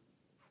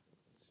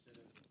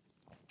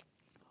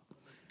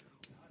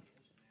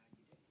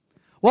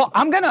 Well,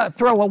 I'm going to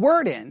throw a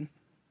word in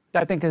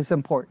that I think is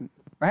important,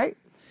 right?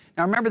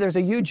 Now remember, there's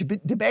a huge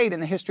debate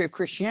in the history of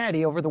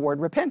Christianity over the word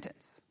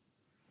repentance.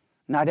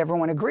 Not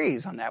everyone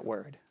agrees on that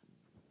word,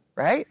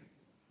 right?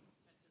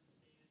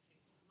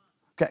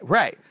 Okay,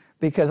 right.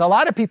 Because a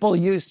lot of people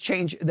use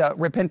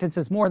repentance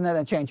is more than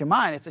a change of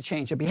mind. It's a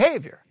change of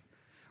behavior,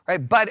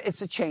 right? But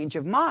it's a change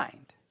of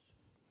mind.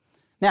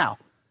 Now,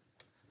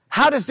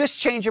 how does this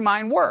change of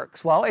mind work?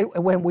 Well,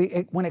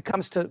 when it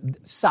comes to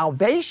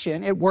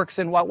salvation, it works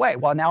in what way?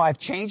 Well, now I've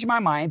changed my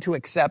mind to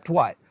accept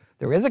what?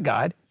 There is a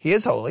God. He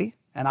is holy,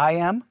 and I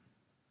am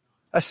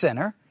a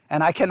sinner,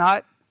 and I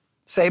cannot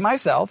save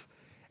myself.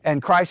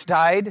 And Christ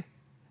died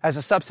as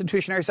a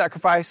substitutionary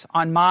sacrifice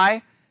on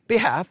my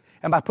behalf,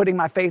 and by putting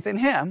my faith in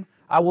him,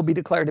 I will be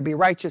declared to be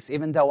righteous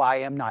even though I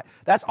am not.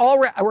 That's all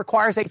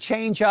requires a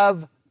change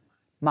of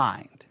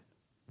mind.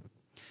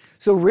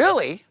 So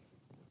really,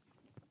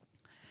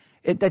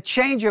 the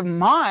change of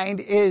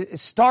mind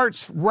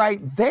starts right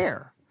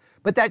there.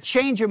 But that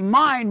change of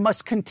mind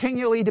must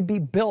continually to be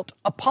built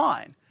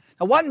upon.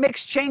 Now, what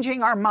makes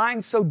changing our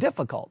mind so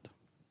difficult?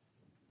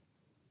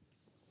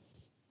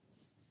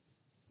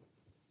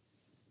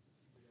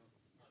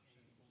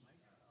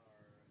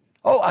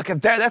 Oh, okay,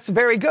 that's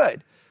very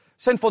good.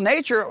 Sinful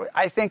nature,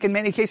 I think, in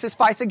many cases,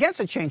 fights against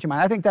a change of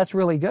mind. I think that's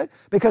really good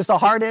because the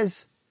heart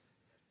is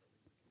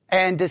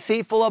and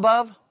deceitful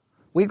above.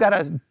 We got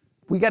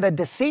a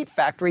deceit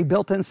factory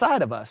built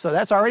inside of us, so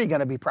that's already going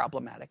to be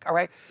problematic. All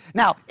right.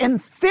 Now, in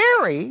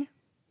theory,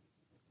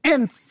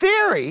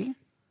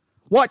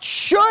 what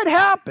should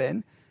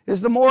happen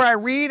is the more I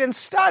read and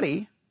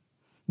study,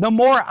 the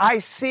more I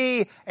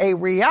see a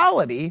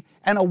reality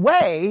and a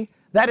way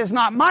that is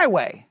not my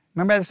way.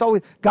 Remember, that's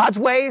always God's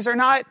ways are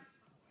not.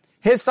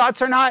 His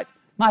thoughts are not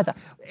my thoughts.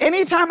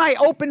 Anytime I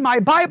open my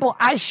Bible,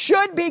 I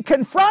should be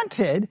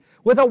confronted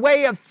with a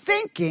way of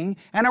thinking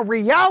and a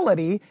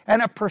reality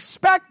and a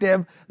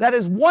perspective that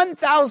is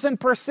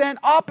 1,000%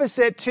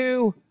 opposite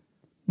to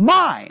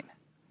mine.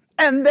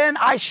 And then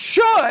I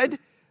should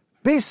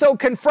be so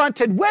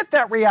confronted with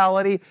that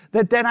reality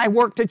that then I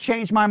work to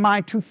change my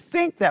mind to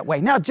think that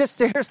way. Now, here's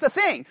the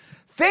thing.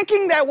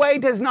 Thinking that way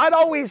does not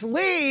always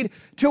lead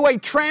to a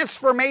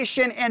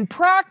transformation in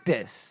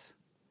practice.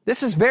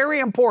 This is very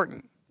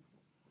important.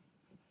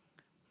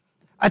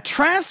 A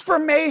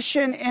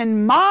transformation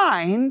in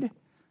mind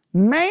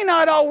may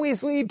not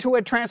always lead to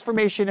a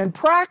transformation in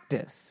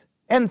practice.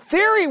 In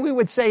theory, we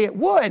would say it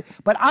would,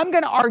 but I'm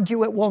going to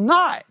argue it will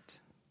not.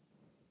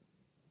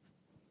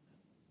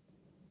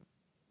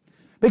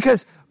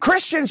 Because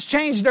Christians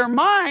change their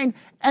mind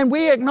and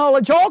we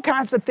acknowledge all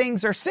kinds of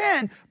things are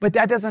sin, but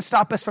that doesn't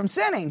stop us from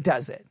sinning,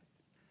 does it?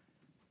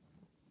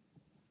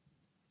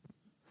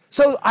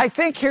 So I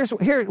think here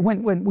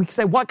when we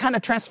say what kind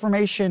of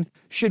transformation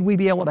should we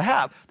be able to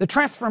have? The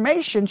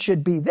transformation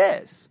should be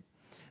this,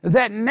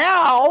 that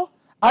now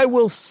I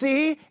will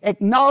see,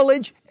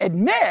 acknowledge,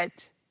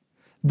 admit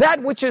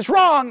that which is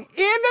wrong,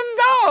 even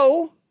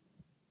though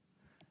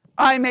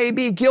I may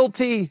be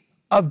guilty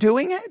of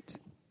doing it.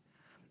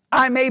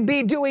 I may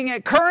be doing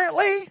it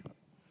currently.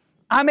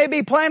 I may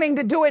be planning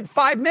to do it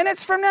 5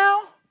 minutes from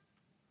now.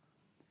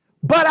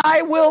 But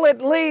I will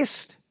at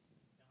least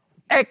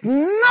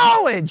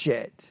acknowledge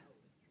it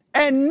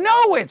and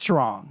know it's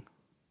wrong.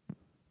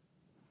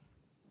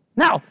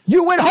 Now,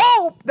 you would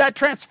hope that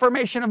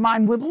transformation of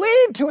mind would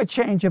lead to a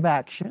change of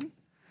action,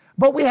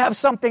 but we have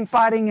something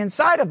fighting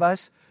inside of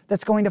us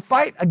that's going to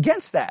fight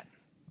against that.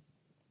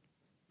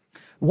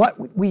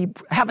 What we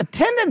have a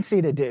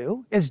tendency to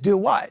do is do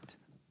what?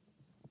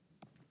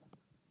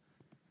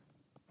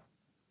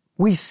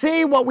 We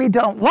see what we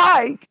don't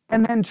like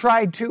and then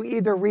try to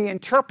either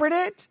reinterpret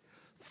it,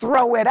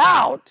 throw it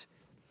out,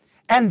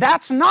 and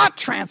that's not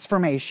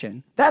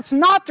transformation. That's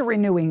not the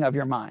renewing of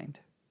your mind.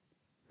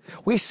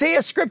 We see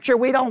a scripture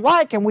we don't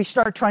like and we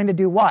start trying to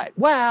do what?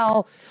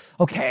 Well,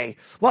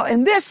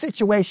 in this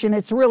situation,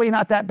 it's really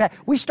not that bad.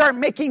 We start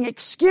making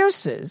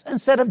excuses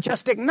instead of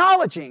just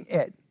acknowledging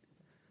it.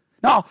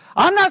 Now,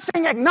 I'm not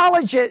saying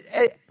acknowledge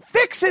it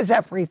fixes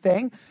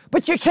everything,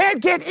 but you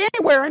can't get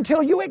anywhere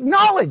until you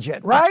acknowledge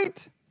it,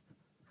 right?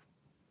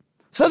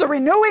 So the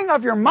renewing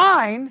of your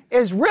mind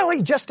is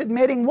really just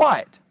admitting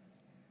what?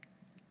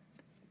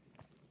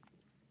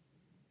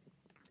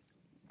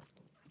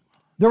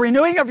 The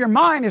renewing of your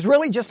mind is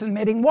really just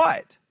admitting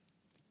what?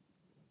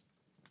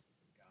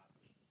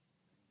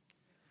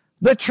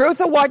 The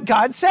truth of what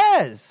God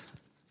says.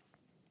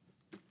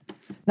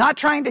 Not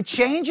trying to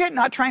change it,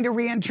 not trying to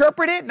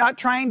reinterpret it, not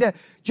trying to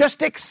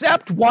just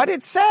accept what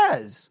it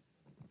says.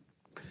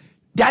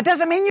 That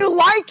doesn't mean you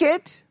like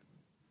it.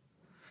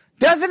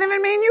 Doesn't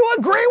even mean you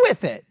agree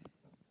with it.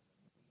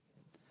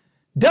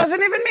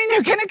 Doesn't even mean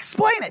you can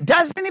explain it.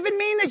 Doesn't even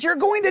mean that you're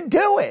going to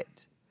do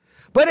it.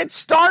 But it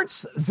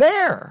starts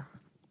there.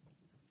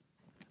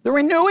 The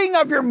renewing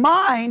of your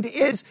mind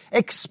is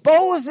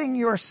exposing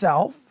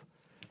yourself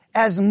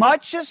as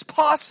much as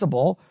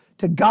possible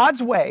to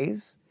God's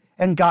ways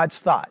and God's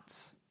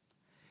thoughts,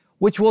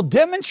 which will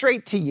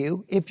demonstrate to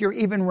you, if you're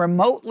even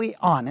remotely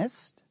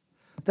honest,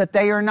 that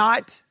they are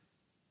not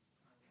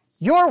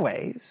your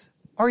ways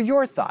or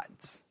your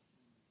thoughts.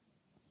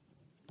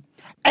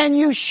 And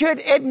you should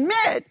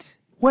admit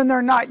when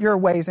they're not your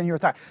ways and your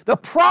thoughts. The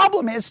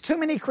problem is too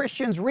many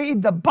Christians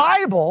read the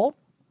Bible,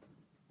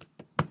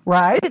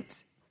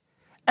 right?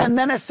 And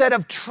then instead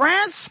of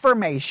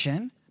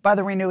transformation by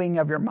the renewing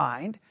of your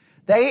mind,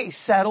 they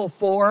settle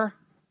for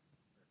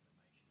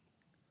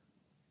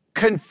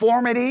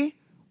conformity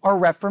or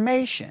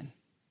reformation.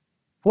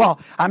 Well,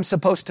 I'm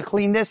supposed to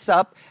clean this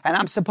up, and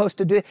I'm supposed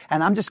to do it,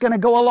 and I'm just going to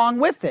go along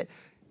with it.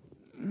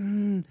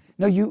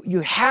 No,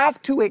 you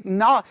have to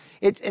acknowledge,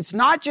 it's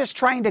not just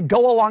trying to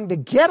go along to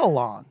get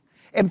along.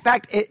 In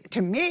fact,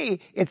 to me,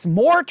 it's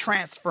more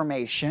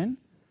transformation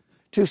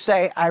to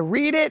say, I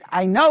read it,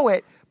 I know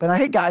it, but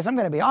hey guys, I'm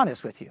going to be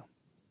honest with you.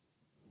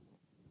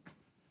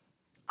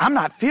 I'm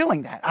not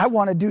feeling that. I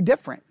want to do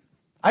different.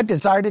 I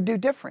desire to do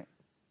different.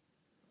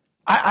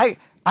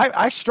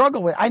 I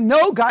struggle with it. I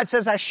know God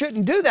says I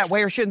shouldn't do that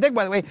way or shouldn't think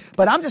that way,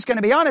 but I'm just going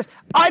to be honest.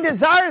 I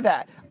desire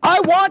that. I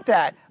want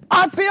that.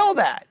 I feel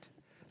that.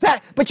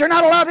 But you're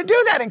not allowed to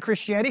do that in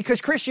Christianity because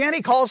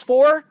Christianity calls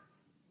for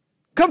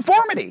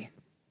conformity.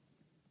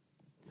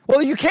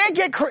 Well, you can't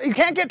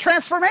get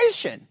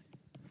transformation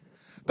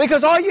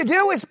because all you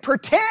do is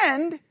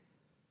pretend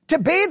to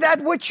be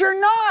that which you're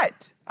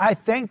not. I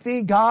thank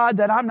thee, God,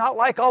 that I'm not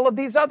like all of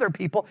these other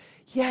people.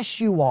 Yes,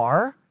 you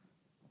are.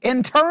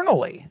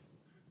 Internally.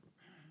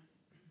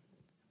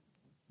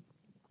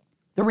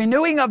 The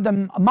renewing of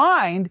the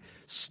mind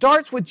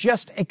starts with so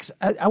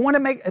I'm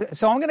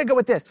going to go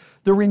with this.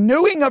 The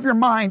renewing of your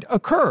mind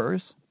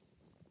occurs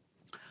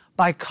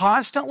by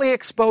constantly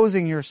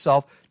exposing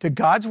yourself to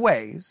God's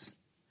ways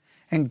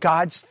and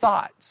God's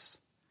thoughts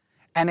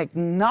and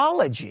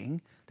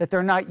acknowledging that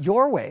they're not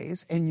your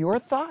ways and your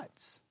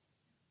thoughts.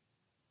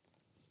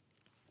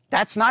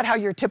 That's not how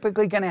you're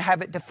typically going to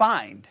have it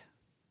defined.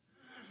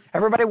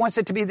 Everybody wants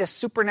it to be this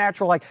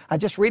supernatural, like I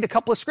just read a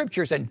couple of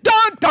scriptures and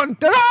dun, dun,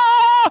 dun,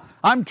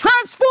 I'm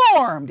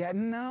transformed.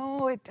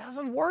 No, it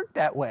doesn't work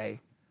that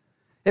way.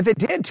 If it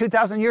did,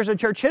 2,000 years of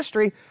church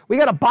history, we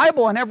got a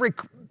Bible in there's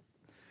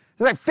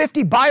like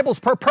 50 Bibles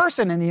per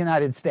person in the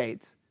United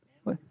States.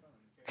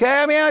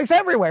 Okay, I mean, it's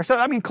everywhere. So,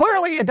 I mean,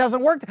 clearly it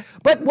doesn't work.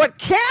 But what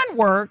can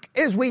work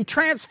is we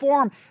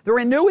transform. The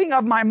renewing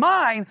of my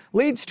mind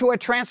leads to a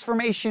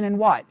transformation in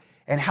what?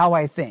 In how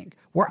I think.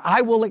 Where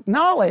I will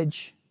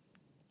acknowledge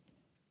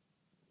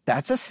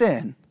that's a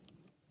sin.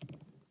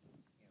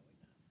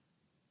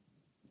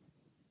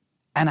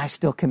 And I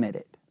still commit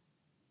it.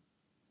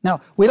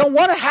 Now, we don't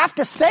want to have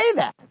to say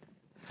that.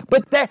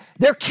 But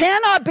there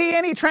cannot be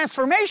any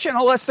transformation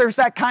unless there's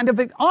that kind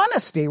of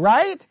honesty,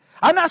 right?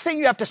 I'm not saying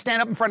you have to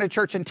stand up in front of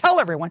church and tell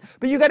everyone,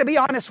 but you got to be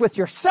honest with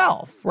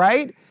yourself,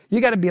 right? You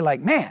got to be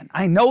like, man,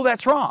 I know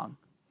that's wrong.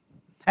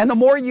 And the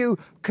more you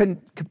can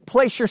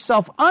place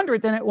yourself under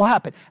it, then it will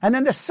happen. And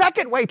then the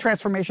second way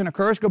transformation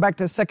occurs, go back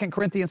to 2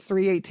 Corinthians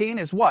 3:18,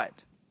 is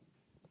what?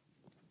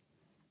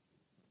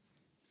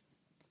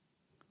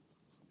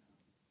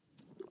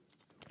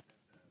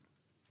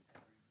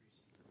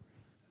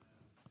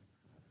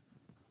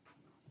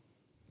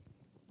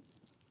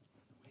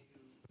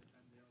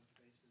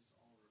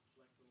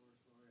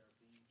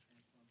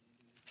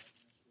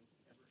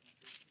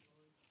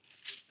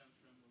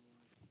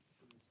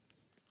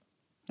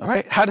 All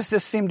right, how does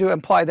this seem to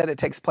imply that it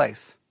takes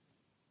place?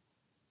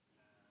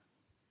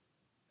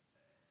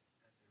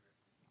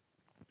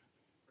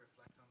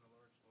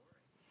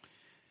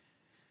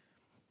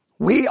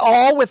 We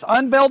all, with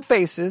unveiled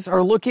faces,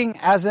 are looking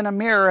as in a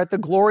mirror at the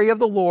glory of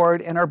the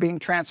Lord and are being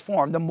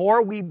transformed. The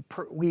more we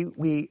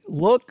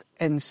look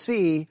and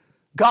see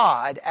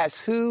God as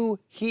who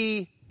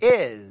He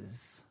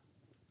is.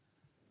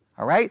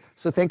 All right,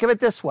 so think of it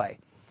this way.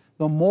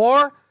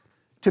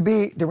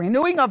 The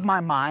renewing of my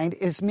mind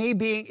is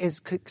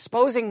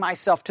exposing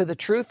myself to the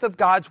truth of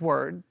God's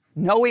word,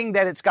 knowing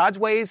that it's God's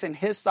ways and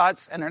His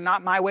thoughts and are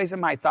not my ways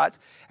and my thoughts,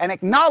 and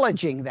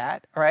acknowledging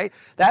that, all right?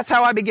 That's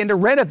how I begin to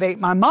renovate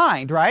my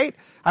mind, right?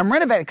 I'm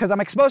renovated because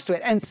I'm exposed to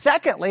it. And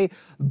secondly,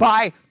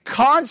 by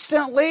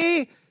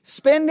constantly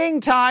spending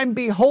time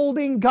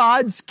beholding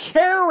God's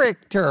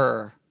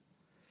character,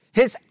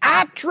 His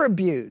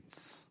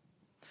attributes.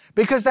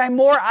 Because the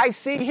more I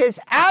see His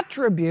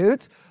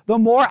attributes, the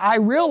more I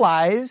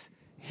realize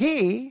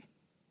He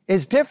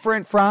is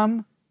different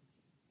from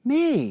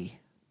me.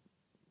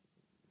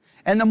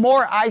 And the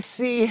more I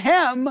see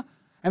Him,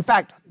 in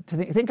fact,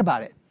 think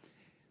about it.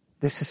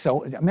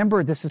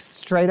 Remember, this is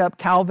straight up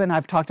Calvin.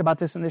 I've talked about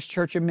this in this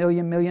church a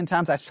million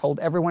times. I've told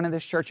everyone in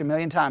this church a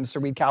million times to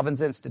read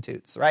Calvin's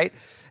Institutes, right?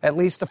 At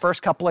least the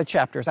first couple of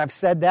chapters. I've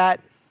said that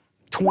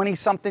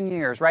 20-something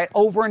years, right?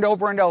 Over and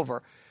over and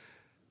over.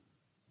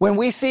 When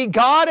we see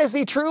God as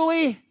He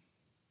truly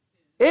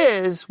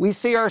is, we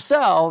see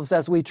ourselves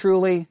as we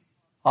truly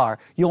are.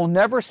 You'll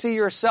never see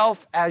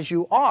yourself as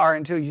you are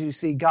until you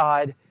see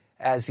God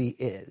as He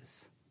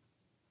is.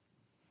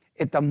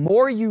 The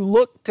more you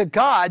look to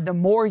God, the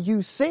more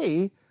you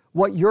see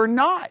what you're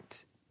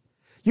not.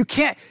 You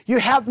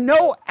have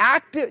no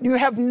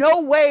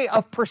way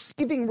of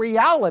perceiving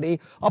reality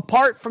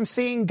apart from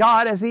seeing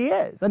God as He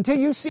is. Until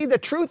you see the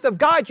truth of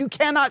God, you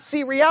cannot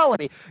see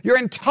reality. Your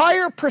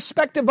entire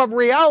perspective of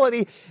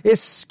reality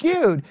is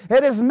skewed.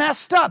 It is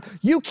messed up.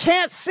 You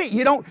can't see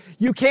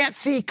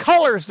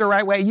colors the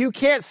right way. You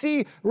can't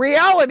see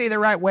reality the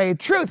right way.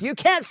 Truth. You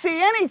can't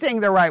see anything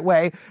the right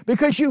way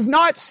because you've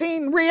not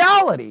seen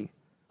reality.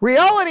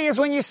 Reality is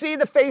when you see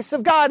the face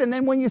of God, and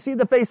then when you see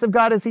the face of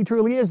God as He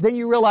truly is, then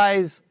you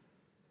realize,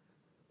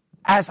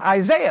 as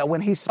Isaiah,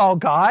 when he saw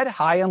God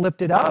high and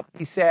lifted up,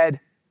 he said,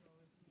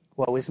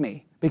 woe is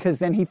me. Because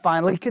then he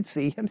finally could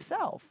see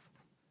himself.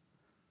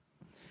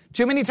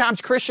 Too many times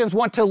Christians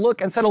want to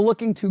look, instead of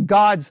looking to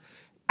God's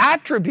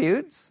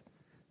attributes,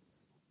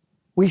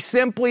 we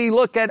simply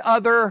look at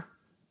other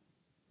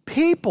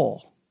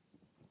people.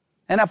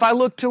 And if I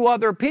look to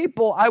other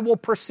people, I will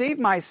perceive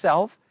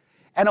myself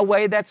in a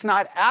way that's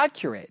not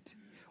accurate.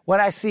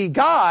 When I see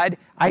God,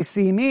 I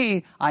see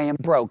me, I am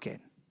broken.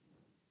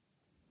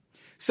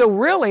 So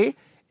really,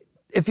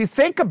 if you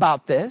think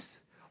about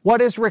this,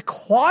 what is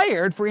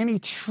required for any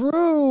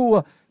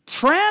true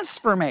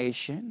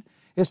transformation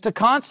is to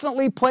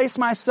constantly place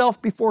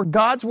myself before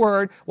God's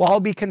Word while I'll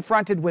be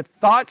confronted with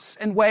thoughts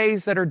and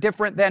ways that are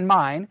different than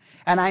mine,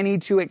 and I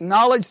need to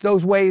acknowledge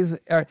those ways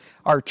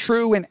are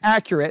true and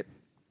accurate,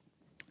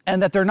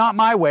 and that they're not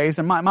my ways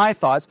and my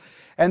thoughts,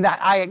 and that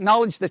I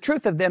acknowledge the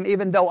truth of them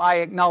even though I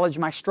acknowledge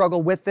my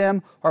struggle with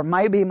them or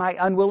maybe my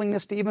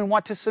unwillingness to even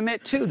want to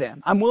submit to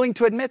them. I'm willing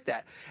to admit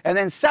that. And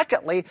then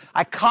secondly,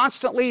 I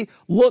constantly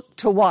look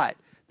to what?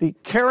 The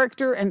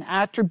character and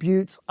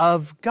attributes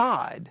of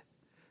God.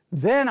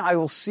 Then I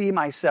will see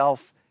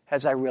myself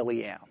as I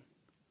really am.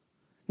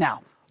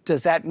 Now,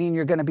 does that mean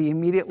you're going to be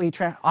immediately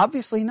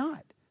Obviously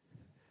not.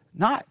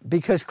 Not,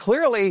 because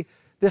clearly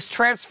this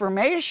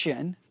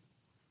transformation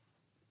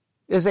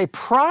is a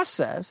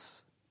process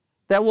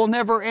that will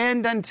never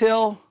end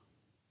until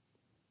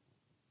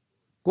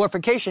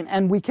glorification.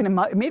 And we can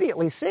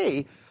immediately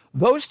see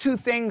those two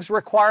things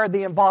require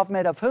the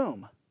involvement of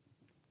whom?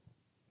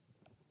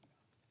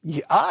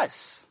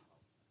 Us.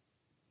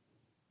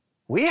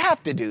 We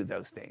have to do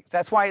those things.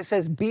 That's why it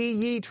says, be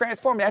ye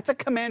transformed. That's a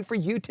command for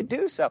you to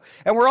do so.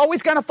 And we're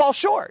always going to fall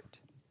short.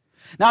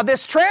 Now,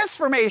 this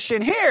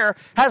transformation here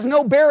has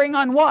no bearing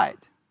on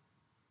what?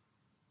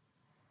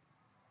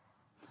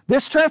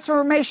 This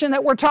transformation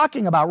that we're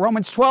talking about,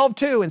 Romans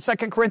 12:2 and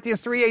 2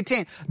 Corinthians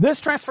 3:18,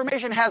 this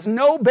transformation has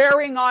no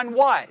bearing on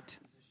what?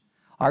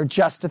 Our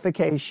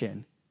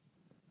justification.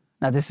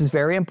 Now, this is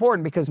very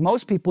important because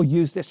most people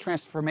use this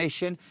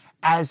transformation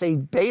as a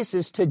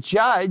basis to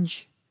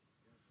judge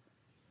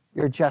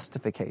your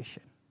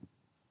justification,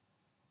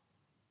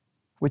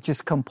 which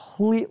is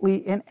completely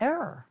in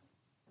error.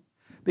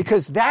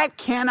 Because that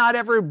cannot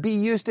ever be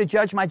used to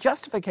judge my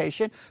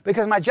justification,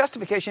 because my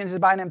justification is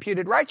by an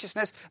imputed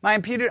righteousness.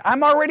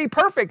 I'm already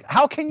perfect.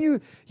 How can you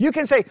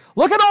can say,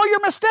 look at all your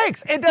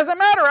mistakes. It doesn't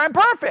matter. I'm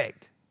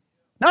perfect.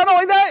 Not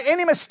only that,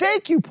 any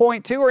mistake you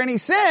point to or any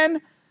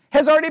sin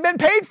has already been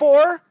paid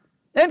for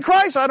in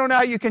Christ. I don't know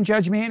how you can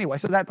judge me anyway.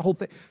 So that whole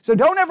thing. So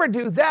don't ever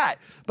do that.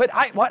 But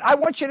what I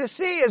want you to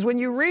see is when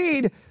you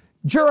read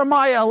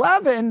Jeremiah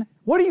 11,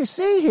 what do you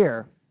see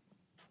here?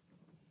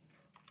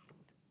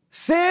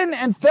 Sin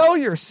and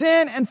failure,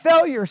 sin and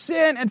failure,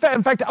 sin and failure.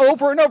 In fact,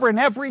 over and over in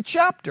every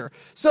chapter.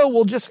 So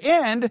we'll just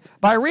end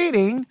by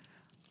reading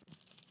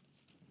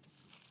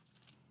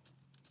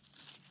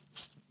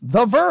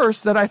the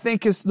verse that I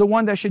think is the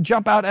one that should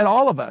jump out at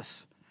all of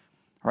us.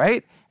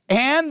 Right?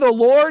 And the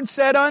Lord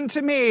said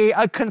unto me,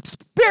 a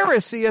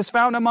conspiracy is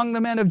found among the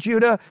men of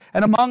Judah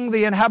and among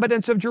the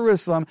inhabitants of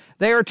Jerusalem.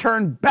 They are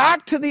turned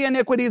back to the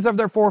iniquities of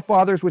their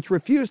forefathers, which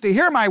refused to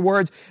hear my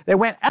words. They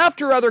went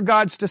after other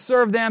gods to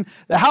serve them.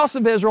 The house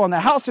of Israel and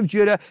the house of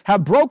Judah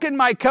have broken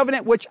my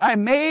covenant, which I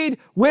made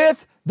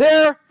with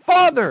their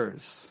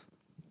fathers.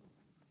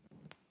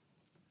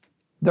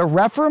 The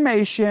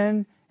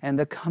Reformation and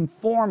the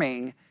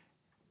conforming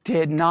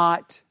did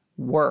not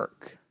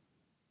work.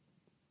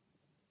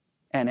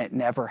 And it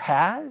never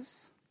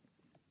has,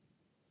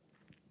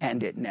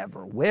 and it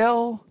never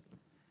will.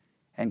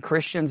 And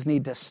Christians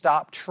need to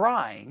stop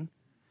trying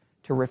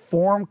to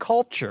reform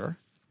culture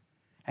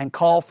and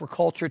call for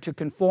culture to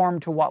conform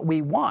to what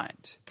we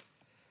want,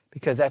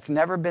 because that's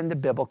never been the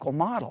biblical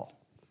model.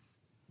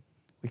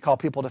 We call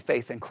people to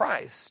faith in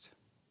Christ.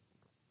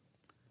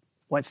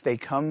 Once they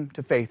come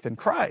to faith in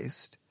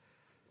Christ,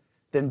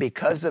 then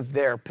because of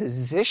their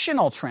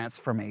positional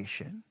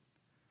transformation,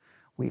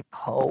 we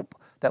hope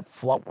that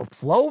what will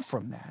flow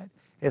from that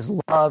is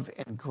love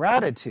and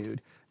gratitude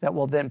that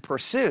will then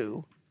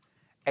pursue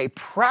a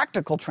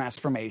practical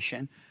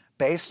transformation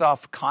based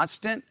off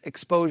constant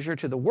exposure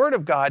to the Word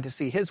of God to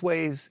see His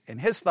ways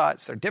and His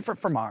thoughts are different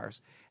from ours,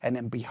 and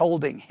in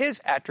beholding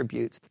His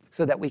attributes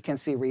so that we can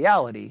see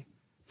reality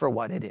for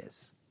what it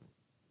is.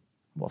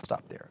 We'll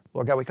stop there.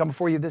 Lord God, we come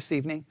before you this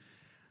evening.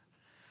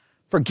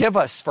 Forgive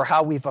us for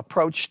how we've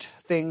approached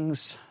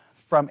things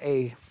from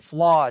a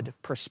flawed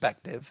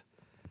perspective.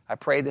 I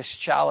pray this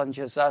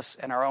challenges us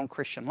in our own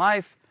Christian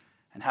life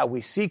and how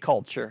we see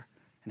culture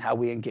and how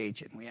we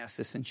engage it. And we ask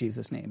this in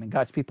Jesus' name. And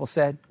God's people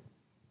said,